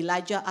when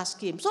Elijah asked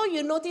him. So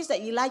you notice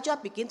that Elijah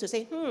began to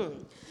say,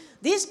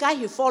 this guy,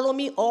 he followed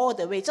me all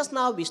the way. Just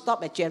now we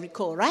stopped at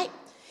Jericho, right?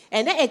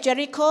 And then at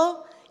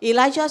Jericho,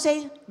 Elijah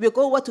said, we'll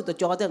go over to the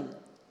Jordan.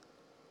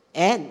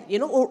 And,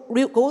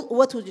 we'll go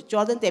over to the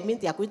Jordan, that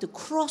means they are going to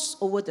cross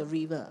over the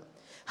river.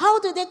 How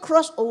did they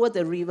cross over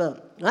the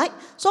river? Right?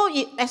 So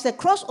as they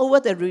cross over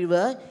the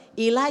river,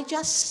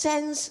 Elijah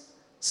sensed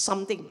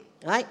something.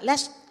 Right?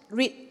 Let's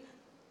read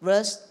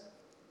verse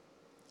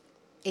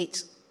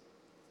 8.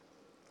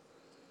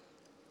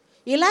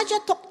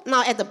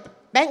 Now at the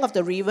bank of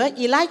the river,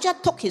 Elijah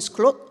took his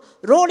cloak,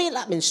 rolled it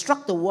up and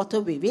struck the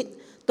water with it.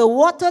 The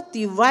water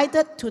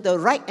divided to the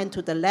right and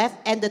to the left,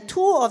 and the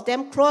two of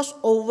them crossed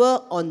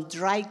over on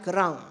dry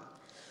ground.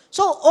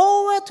 So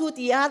over to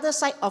the other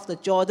side of the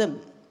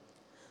Jordan.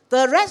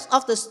 The rest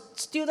of the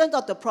students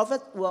of the prophet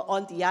were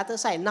on the other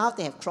side. Now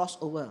they have crossed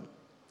over.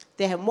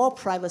 They have more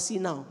privacy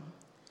now.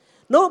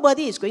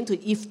 Nobody is going to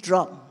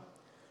eavesdrop.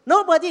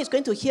 Nobody is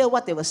going to hear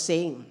what they were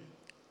saying.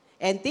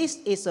 And this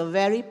is a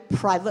very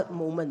private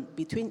moment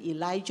between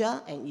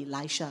Elijah and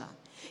Elisha.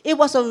 It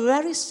was a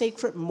very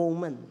sacred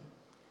moment.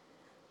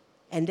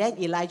 And then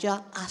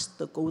Elijah asked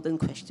the golden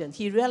question.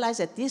 He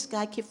realized that this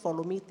guy keep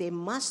following me. There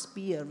must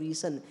be a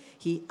reason.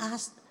 He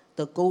asked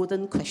the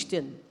golden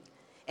question.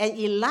 And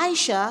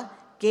Elisha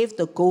gave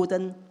the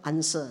golden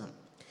answer.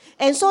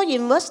 And so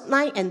in verse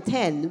 9 and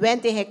 10, when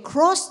they had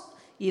crossed,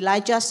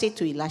 Elijah said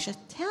to Elisha,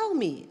 "Tell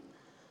me,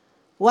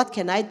 what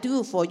can I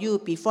do for you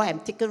before I am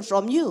taken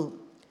from you?"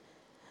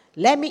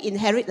 "Let me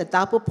inherit the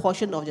double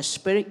portion of your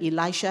spirit,"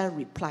 Elisha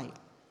replied.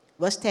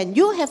 Verse 10,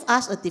 "You have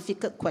asked a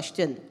difficult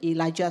question,"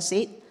 Elijah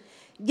said.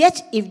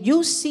 "Yet if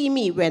you see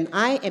me when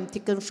I am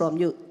taken from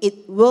you,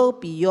 it will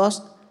be yours,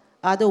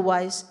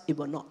 otherwise it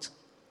will not."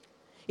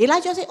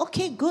 Elijah said,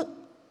 "Okay, good.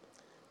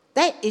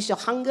 That is your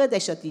hunger,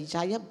 that's your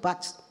desire,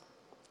 but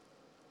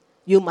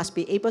you must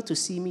be able to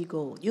see me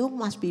go. You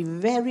must be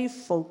very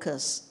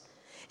focused."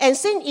 And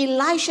since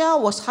Elisha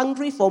was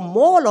hungry for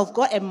more of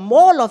God and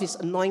more of his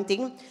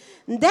anointing,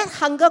 that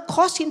hunger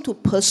caused him to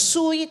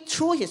pursue it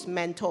through his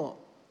mentor.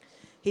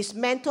 His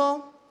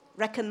mentor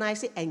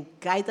recognized it and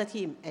guided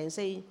him and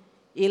said,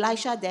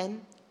 "Elisha,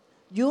 then,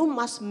 you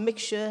must make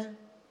sure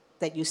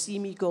that you see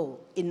me go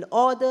in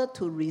order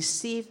to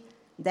receive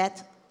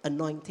that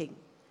anointing.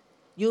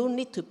 You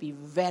need to be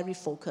very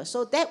focused."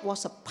 So that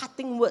was a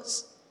parting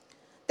words.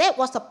 That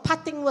was the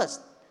parting words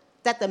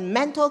that the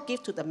mentor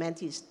gave to the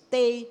mentee.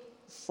 Stay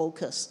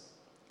focused.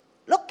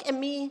 Look at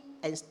me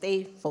and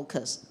stay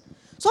focused.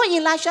 So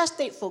Elisha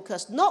stayed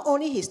focused. Not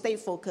only he stayed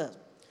focused,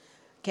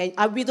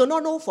 we do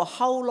not know for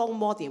how long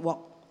more they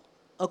walked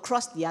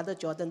across the other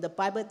Jordan. The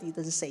Bible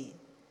didn't say.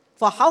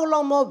 For how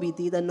long more, we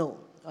didn't know.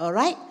 All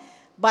right?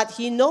 But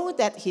he knows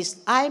that his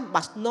eye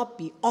must not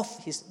be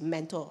off his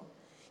mentor.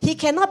 He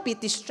cannot be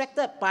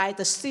distracted by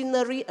the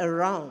scenery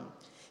around.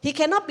 He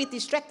cannot be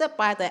distracted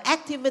by the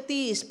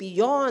activities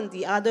beyond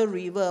the other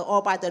river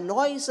or by the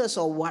noises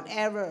or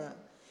whatever.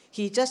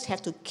 He just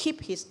has to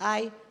keep his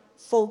eye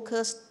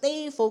focused,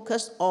 stay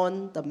focused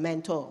on the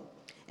mentor.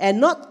 And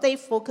not stay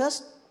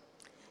focused,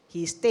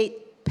 he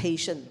stayed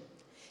patient.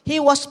 He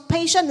was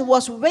patient, he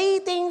was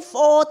waiting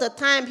for the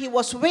time. He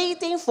was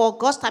waiting for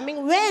God's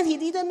timing when he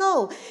didn't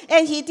know.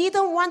 And he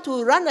didn't want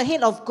to run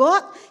ahead of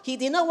God. He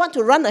did not want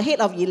to run ahead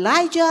of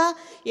Elijah.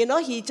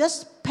 He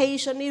just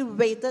patiently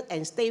waited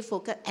and stayed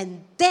focused.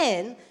 And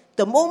then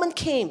the moment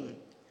came.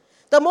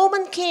 The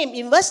moment came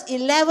in verse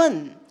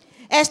 11.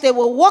 As they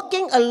were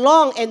walking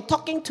along and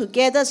talking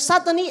together,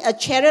 suddenly a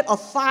chariot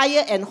of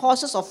fire and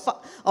horses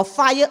of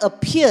fire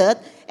appeared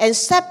and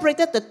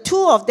separated the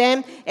two of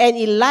them, and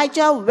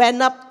Elijah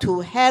went up to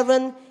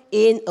heaven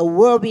in a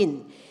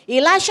whirlwind.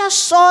 Elisha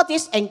saw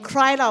this and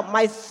cried out,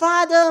 my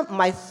father,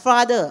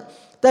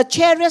 the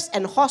chariots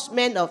and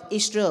horsemen of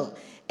Israel."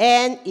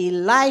 And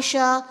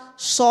Elisha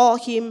saw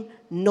him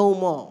no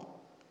more.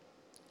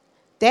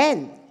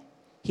 Then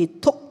he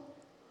took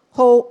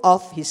hold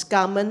of his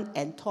garment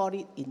and tore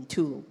it in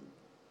two.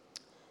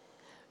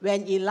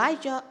 When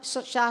Elijah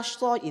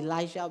saw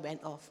Elijah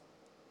went off,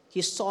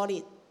 he saw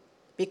it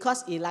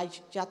because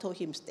Elijah told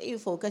him, stay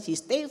focused. He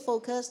stayed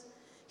focused.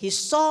 He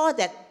saw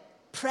that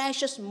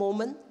precious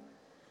moment,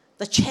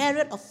 the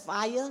chariot of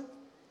fire,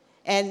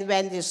 and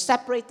when they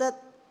separated,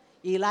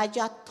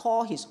 Elijah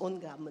tore his own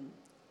garment.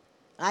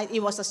 Right?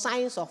 It was a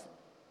sign of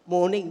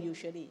mourning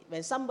usually.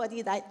 When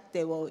somebody died,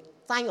 they were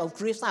sign of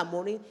grief, sign of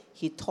mourning,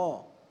 he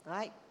tore.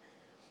 Right?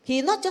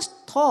 He not just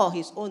tore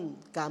his own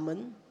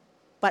garment,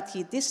 but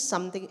he did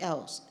something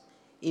else.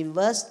 In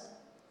verse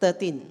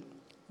 13,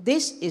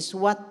 this is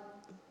what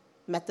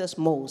matters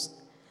most.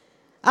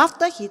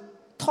 After he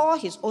tore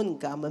his own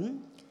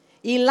garment,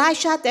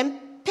 Elisha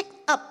then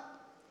picked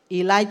up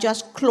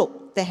Elijah's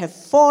cloak that had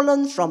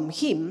fallen from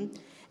him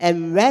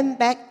and went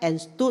back and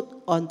stood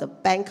on the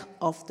bank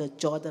of the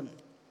Jordan.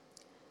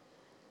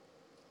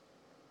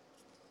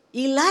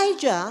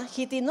 Elijah,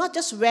 he did not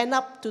just went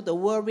up to the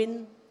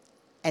whirlwind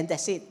and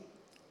that's it.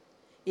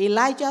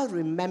 Elijah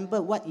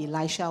remembered what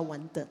Elisha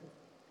wanted.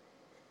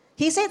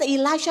 He said that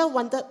Elisha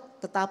wanted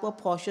the double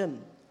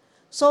portion.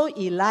 So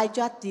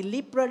Elijah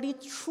deliberately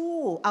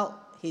threw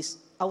out his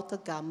outer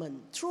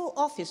garment, threw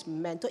off his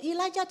mantle.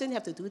 Elijah didn't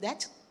have to do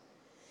that.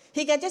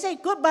 He can just say,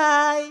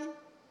 goodbye,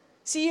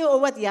 see you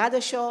over the other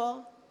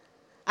shore.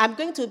 I'm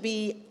going to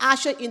be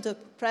ushered into the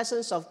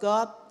presence of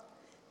God.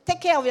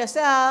 take care of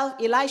yourself,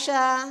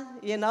 Elisha,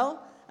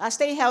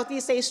 stay healthy,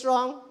 stay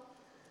strong.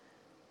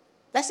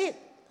 That's it.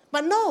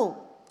 But no,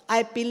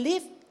 I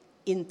believe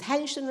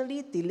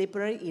intentionally,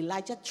 deliberately,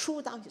 Elijah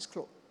threw down his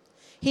cloak.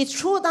 He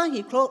threw down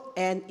his cloak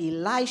and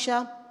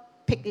Elisha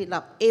picked it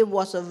up. It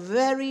was a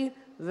very,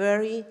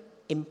 very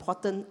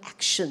important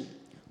action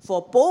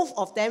for both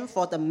of them,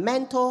 for the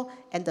mentor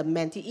and the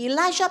mentee.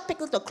 Elisha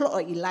picked up the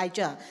cloak of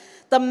Elijah.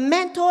 The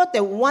mentor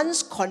that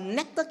once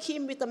connected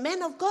him with the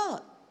man of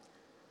God.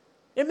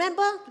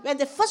 Remember, when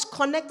they first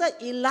connected,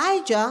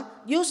 Elijah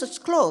used his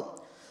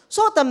cloak.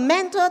 So the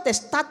mentor that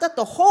started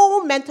the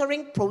whole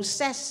mentoring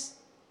process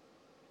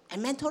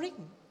and mentoring,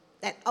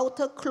 that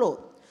outer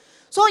cloak.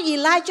 So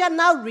Elijah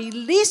now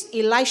released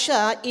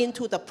Elisha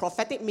into the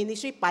prophetic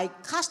ministry by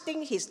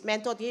casting his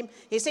mantle to him.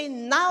 He said,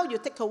 now you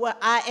take over.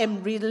 I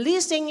am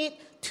releasing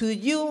it to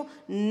you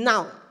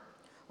now.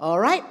 All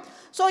right?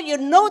 So you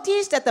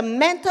notice that the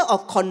mantle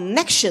of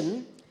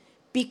connection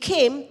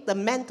became the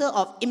mantle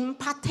of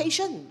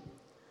impartation.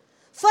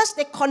 First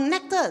they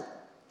connected.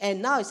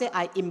 And now he said,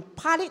 I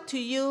impart it to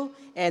you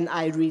and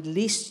I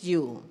release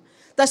you.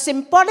 The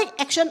symbolic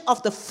action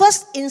of the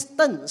first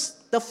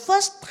instance, the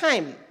first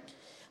time,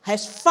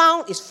 has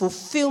found its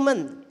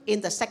fulfillment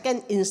in the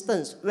second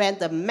instance when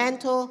the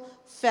mantle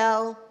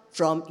fell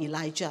from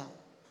Elijah.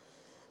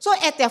 So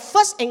at their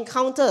first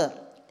encounter,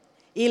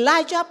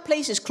 Elijah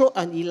placed his cloak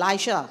on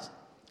Elisha,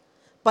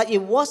 but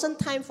it wasn't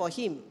time for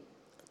him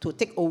to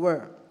take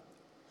over.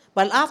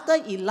 But after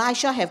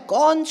Elisha had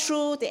gone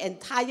through the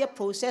entire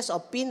process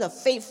of being a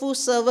faithful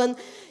servant,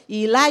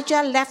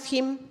 Elijah left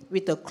him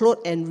with the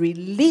cloak and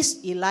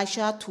released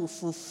Elisha to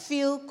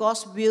fulfill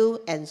God's will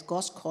and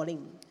God's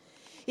calling.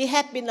 It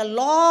had been a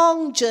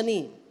long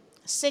journey,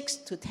 6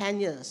 to 10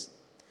 years.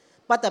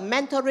 But the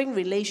mentoring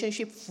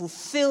relationship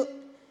fulfilled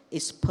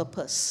its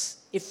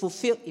purpose. It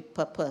fulfilled its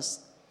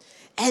purpose.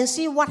 And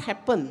see what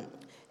happened.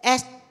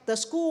 As the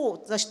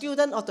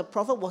student of the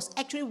prophet was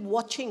actually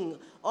watching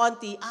on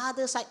the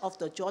other side of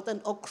the Jordan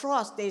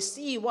across, they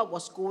see what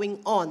was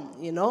going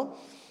on,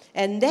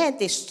 And then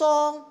they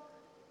saw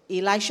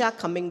Elisha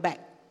coming back.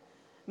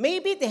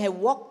 Maybe they had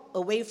walked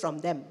away from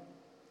them.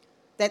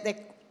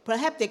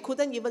 Perhaps they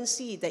couldn't even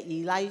see that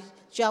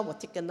Elijah was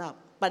taken up.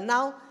 But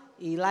now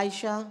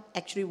Elisha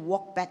actually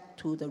walked back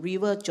to the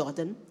river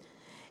Jordan.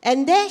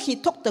 And there he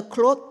took the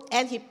cloak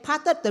and he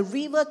parted the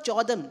river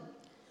Jordan.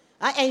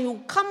 And he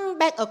come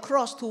back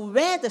across to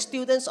where the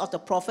students of the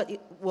prophet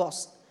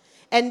was.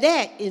 And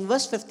there in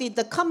verse 15,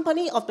 the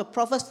company of the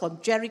prophets from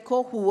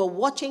Jericho who were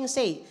watching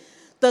say,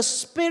 the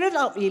spirit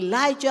of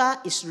Elijah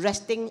is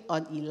resting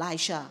on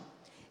Elisha.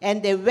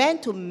 And they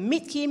went to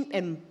meet him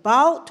and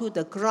bowed to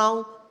the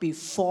ground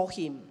before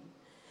him.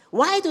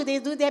 Why do they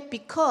do that?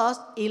 Because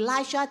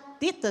Elisha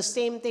did the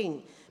same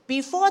thing.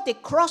 Before they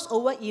crossed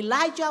over,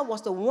 Elijah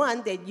was the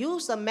one that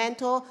used the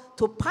mantle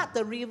to part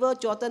the river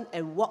Jordan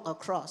and walk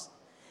across.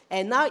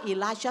 And now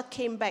Elisha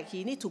came back.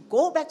 He needed to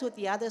go back to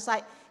the other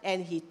side,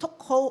 and he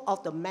took hold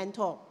of the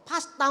mantle,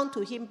 passed down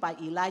to him by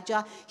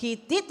Elijah. He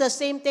did the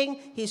same thing.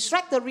 He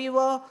struck the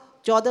river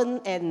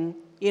Jordan and,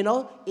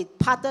 it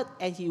parted,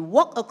 and he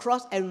walked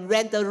across. And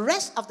when the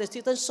rest of the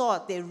students saw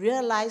it, they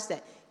realized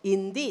that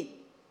indeed,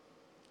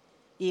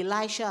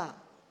 Elisha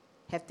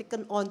had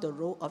taken on the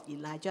role of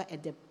Elijah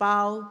and they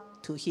bowed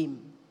to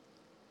him.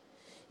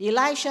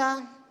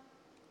 Elisha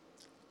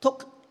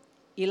took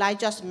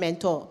Elijah's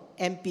mantle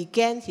and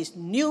began his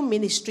new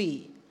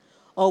ministry,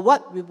 or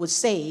what we would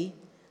say,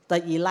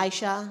 the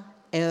Elisha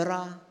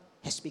era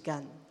has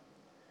begun.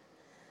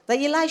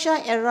 The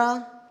Elisha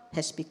era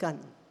has begun.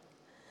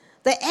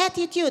 The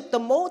attitude, the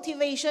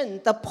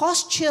motivation, the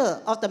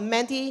posture of the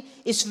mentee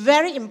is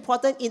very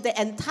important in the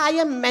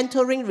entire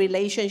mentoring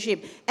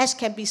relationship, as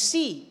can be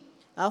seen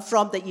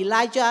from the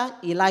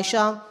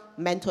Elisha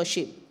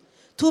mentorship.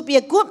 To be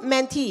a good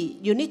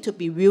mentee, you need to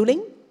be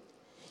willing,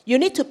 you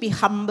need to be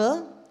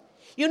humble,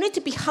 you need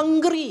to be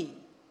hungry,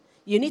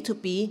 you need to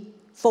be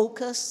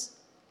focused,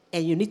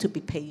 and you need to be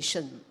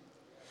patient.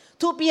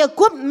 To be a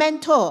good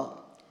mentor,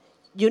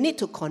 you need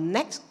to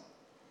connect.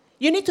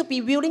 You need to be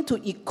willing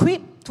to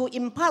equip, to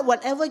impart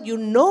whatever you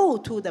know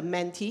to the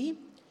mentee.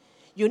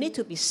 You need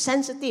to be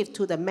sensitive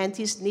to the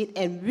mentee's need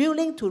and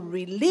willing to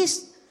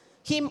release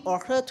him or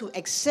her to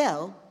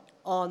excel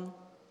on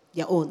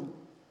their own.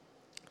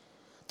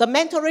 The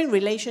mentoring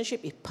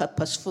relationship is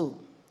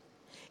purposeful.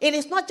 It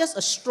is not just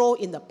a stroll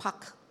in the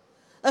park.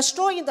 A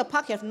stroll in the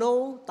park has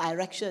no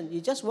direction.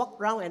 You just walk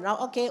round and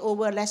round, okay,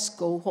 over, let's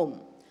go home.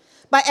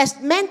 But as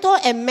mentor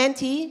and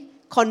mentee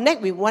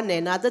connect with one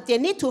another, they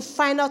need to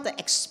find out the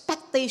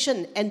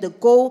expectation and the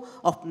goal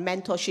of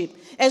mentorship.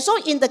 And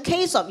so in the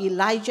case of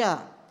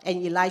Elijah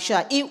and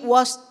Elisha, it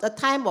was a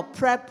time of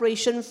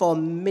preparation for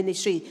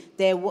ministry.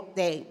 There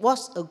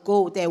was a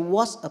goal, there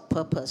was a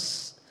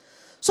purpose.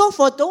 So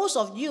for those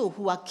of you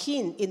who are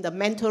keen in the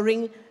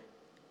mentoring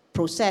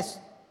process,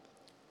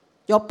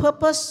 your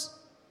purpose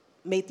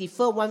may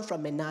differ one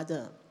from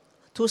another.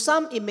 To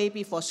some, it may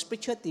be for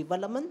spiritual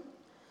development.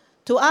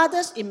 To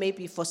others, it may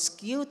be for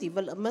skill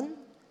development.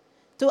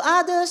 To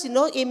others,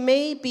 it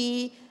may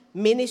be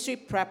ministry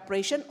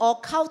preparation, or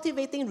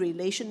cultivating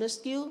relational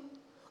skill,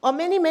 or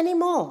many, many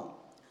more.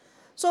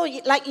 So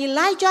like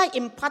Elijah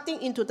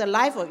imparting into the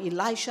life of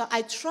Elisha,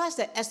 I trust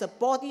that as the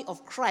body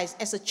of Christ,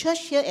 as a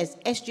church here as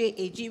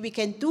SJAG, we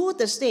can do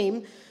the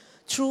same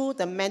through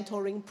the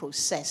mentoring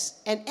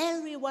process. And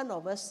every one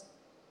of us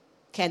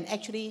can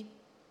actually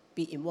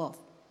be involved.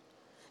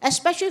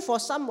 Especially for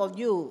some of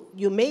you,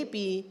 you may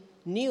be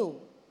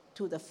new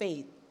to the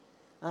faith.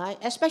 Right?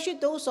 Especially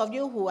those of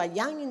you who are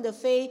young in the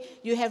faith,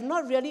 you have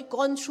not really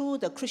gone through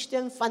the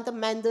Christian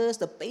fundamentals,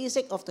 the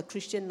basic of the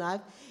Christian life.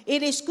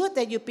 It is good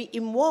that you be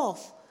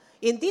involved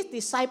in this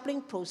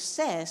discipling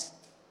process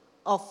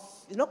of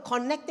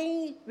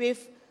connecting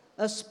with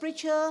a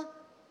spiritual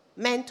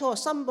mentor,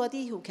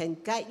 somebody who can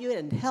guide you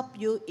and help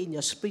you in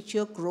your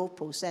spiritual growth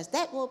process.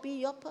 That will be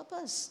your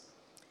purpose.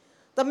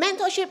 The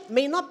mentorship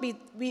may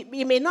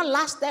not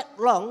last that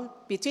long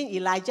between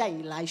Elijah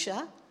and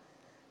Elisha.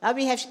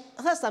 We have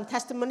heard some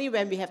testimony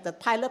when we have the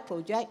pilot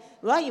project.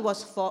 Well, it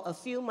was for a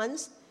few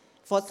months.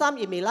 For some,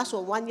 it may last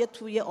for 1 year,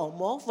 2 years, or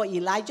more. For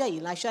Elisha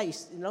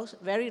is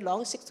very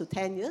long, 6 to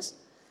 10 years.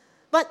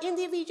 But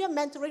individual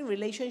mentoring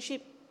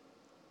relationship,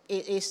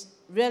 it is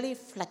really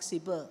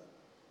flexible,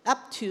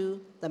 up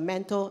to the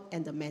mentor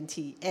and the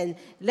mentee. And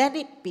let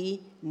it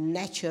be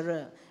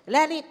natural.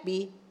 Let it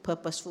be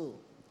purposeful.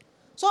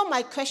 So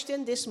my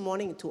question this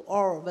morning to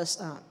all of us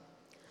are,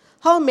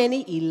 how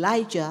many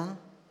Elijah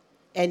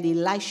and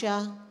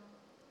Elisha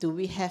do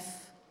we have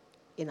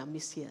in our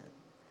midst here?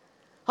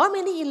 How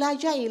many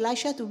Elijah and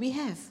Elisha do we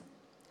have?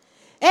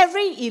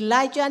 Every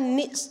Elijah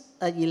needs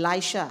an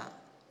Elisha.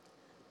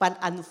 But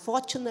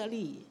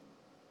unfortunately,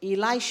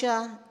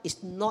 Elisha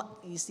is not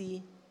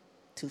easy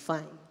to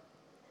find.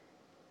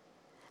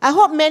 I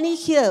hope many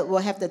here will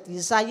have the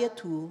desire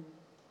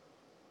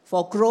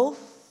for growth,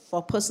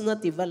 for personal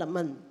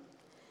development.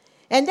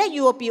 And that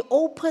you will be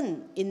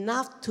open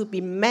enough to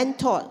be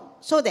mentored,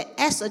 so that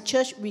as a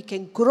church, we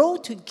can grow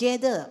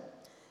together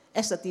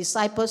as the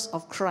disciples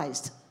of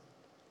Christ.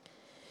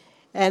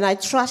 And I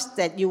trust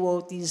that you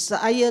will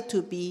desire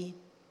to be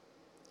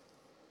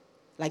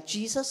like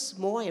Jesus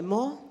more and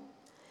more.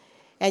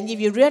 And if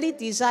you really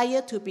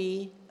desire to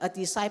be a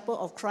disciple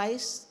of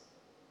Christ,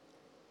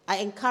 I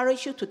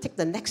encourage you to take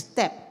the next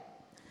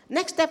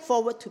step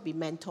forward to be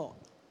mentored.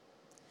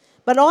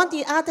 But on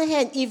the other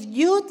hand, if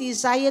you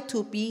desire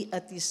to be a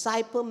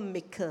disciple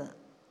maker,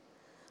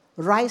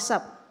 rise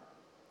up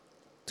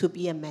to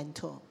be a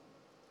mentor.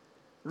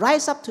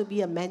 Rise up to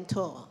be a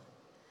mentor.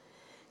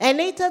 And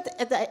later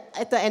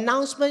at the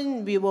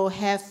announcement, we will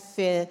have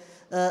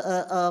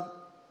a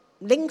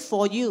link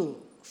for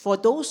you, for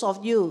those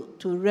of you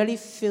to really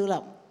fill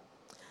up.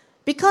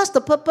 Because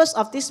the purpose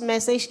of this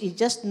message is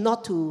just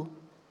not to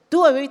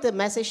do away with the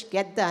message,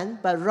 get done,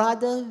 but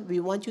rather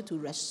we want you to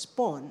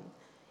respond.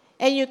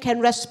 And you can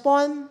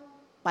respond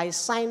by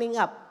signing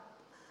up,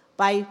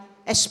 by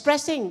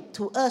expressing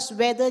to us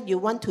whether you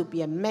want to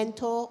be a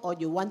mentor or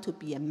you want to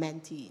be a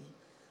mentee.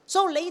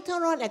 So later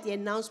on at the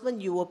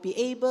announcement, you will be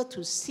able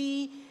to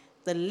see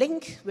the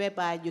link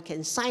whereby you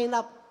can sign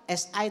up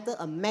as either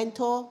a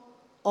mentor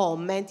or a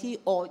mentee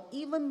or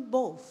even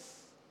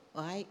both.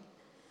 All right?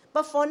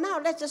 But for now,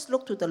 let's just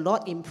look to the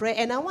Lord in prayer.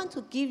 And I want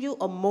to give you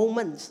a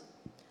moment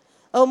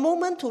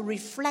to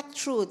reflect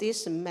through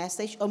this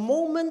message, a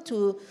moment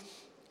to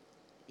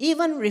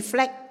even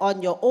reflect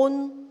on your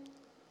own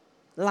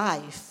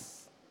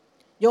life,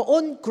 your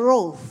own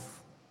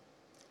growth,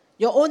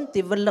 your own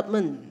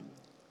development.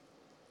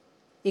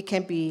 It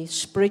can be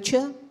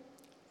spiritual,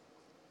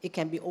 it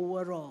can be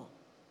overall.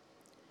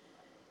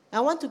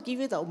 I want to give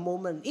you that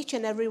moment, each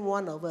and every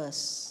one of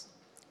us,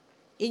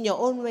 in your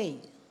own way,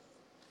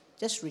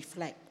 just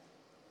reflect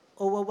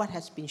over what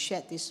has been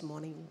shared this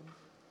morning.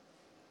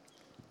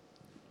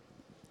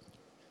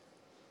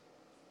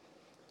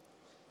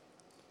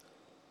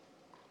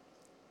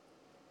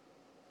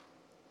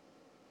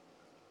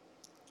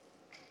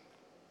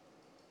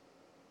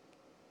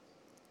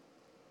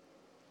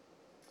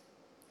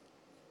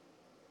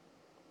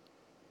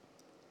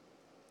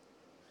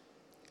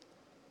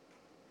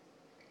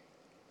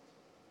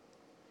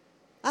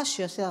 Ask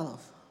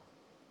yourself,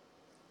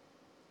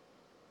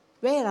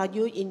 where are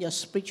you in your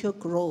spiritual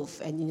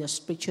growth and in your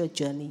spiritual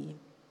journey?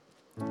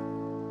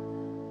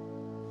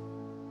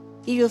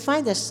 If you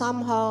find that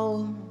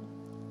somehow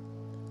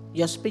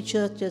your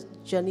spiritual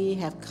journey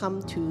have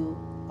come to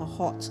a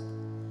halt,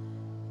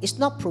 it's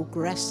not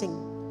progressing,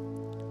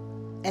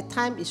 at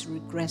times it's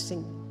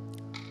regressing,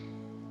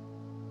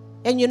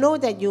 and you know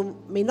that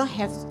you may not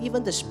have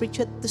even the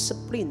spiritual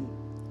discipline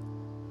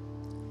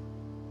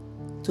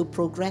to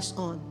progress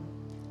on,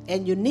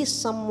 and you need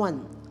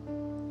someone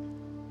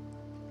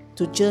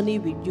to journey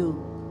with you,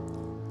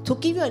 to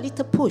give you a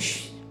little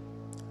push,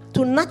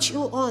 to nudge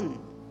you on,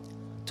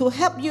 to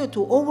help you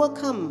to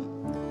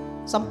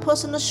overcome some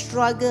personal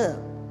struggle.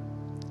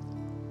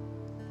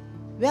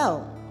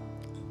 Well,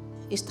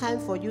 it's time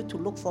for you to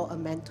look for a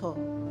mentor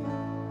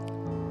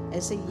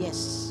and say,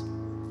 yes.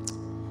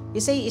 You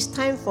say, it's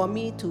time for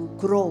me to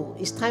grow.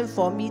 It's time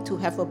for me to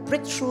have a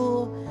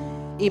breakthrough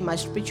in my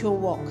spiritual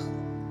walk.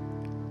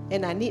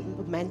 and I need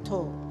a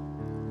mentor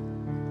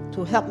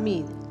to help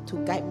me, to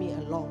guide me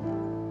along.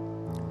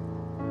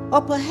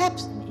 Or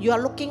perhaps you are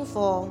looking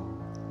for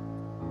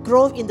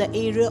growth in the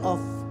area of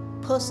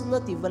personal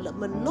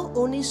development, not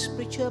only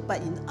spiritual,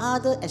 but in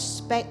other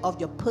aspects of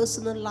your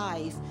personal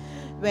life,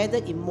 whether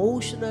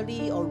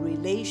emotionally or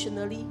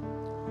relationally,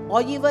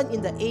 or even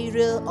in the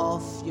area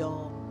of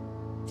your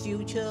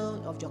future,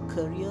 of your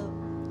career.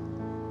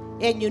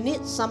 And you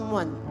need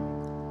someone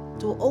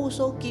to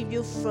also give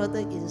you further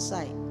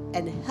insight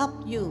and help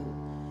you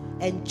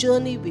and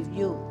journey with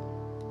you.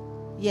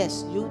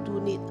 Yes, you do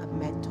need a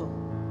mentor.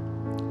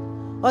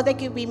 Or there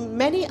could be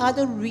many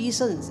other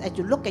reasons as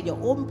you look at your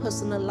own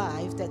personal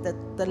life, that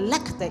the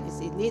lack that is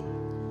in it,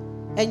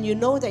 and you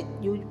know that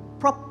you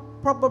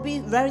probably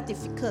very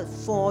difficult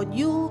for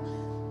you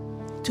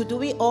to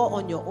do it all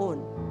on your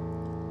own,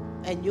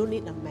 and you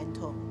need a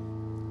mentor.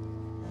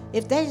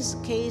 If that is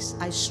the case,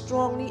 I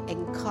strongly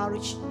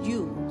encourage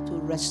you to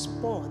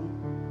respond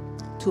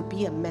to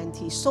be a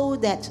mentee, so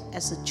that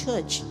as a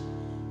church,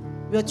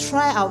 we'll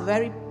try our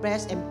very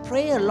best and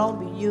pray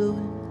along with you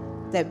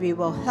that we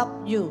will help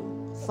you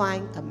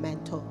find a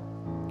mentor.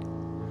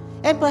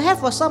 And perhaps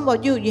for some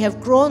of you, you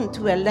have grown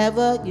to a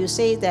level, you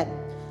say that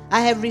I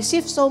have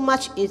received so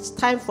much, it's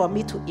time for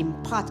me to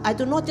impart. I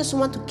do not just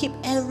want to keep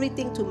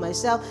everything to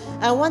myself.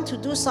 I want to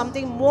do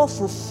something more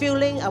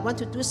fulfilling. I want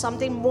to do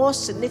something more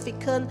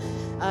significant.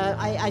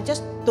 I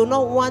just do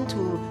not want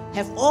to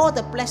have all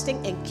the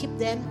blessing and keep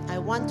them. I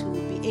want to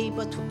be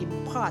able to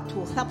impart,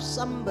 to help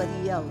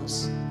somebody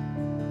else.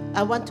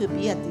 I want to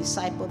be a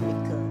disciple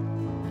maker.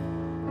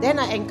 Then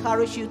I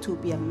encourage you to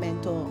be a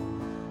mentor.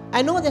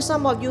 I know that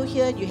some of you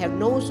here, you have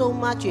known so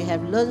much, you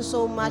have learned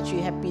so much,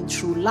 you have been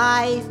through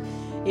life,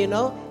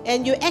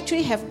 and you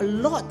actually have a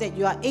lot that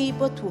you are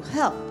able to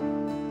help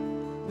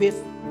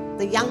with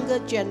the younger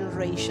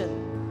generation.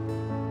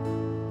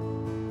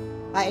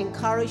 I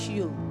encourage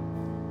you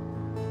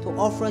to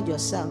offer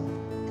yourself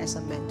as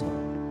a mentor.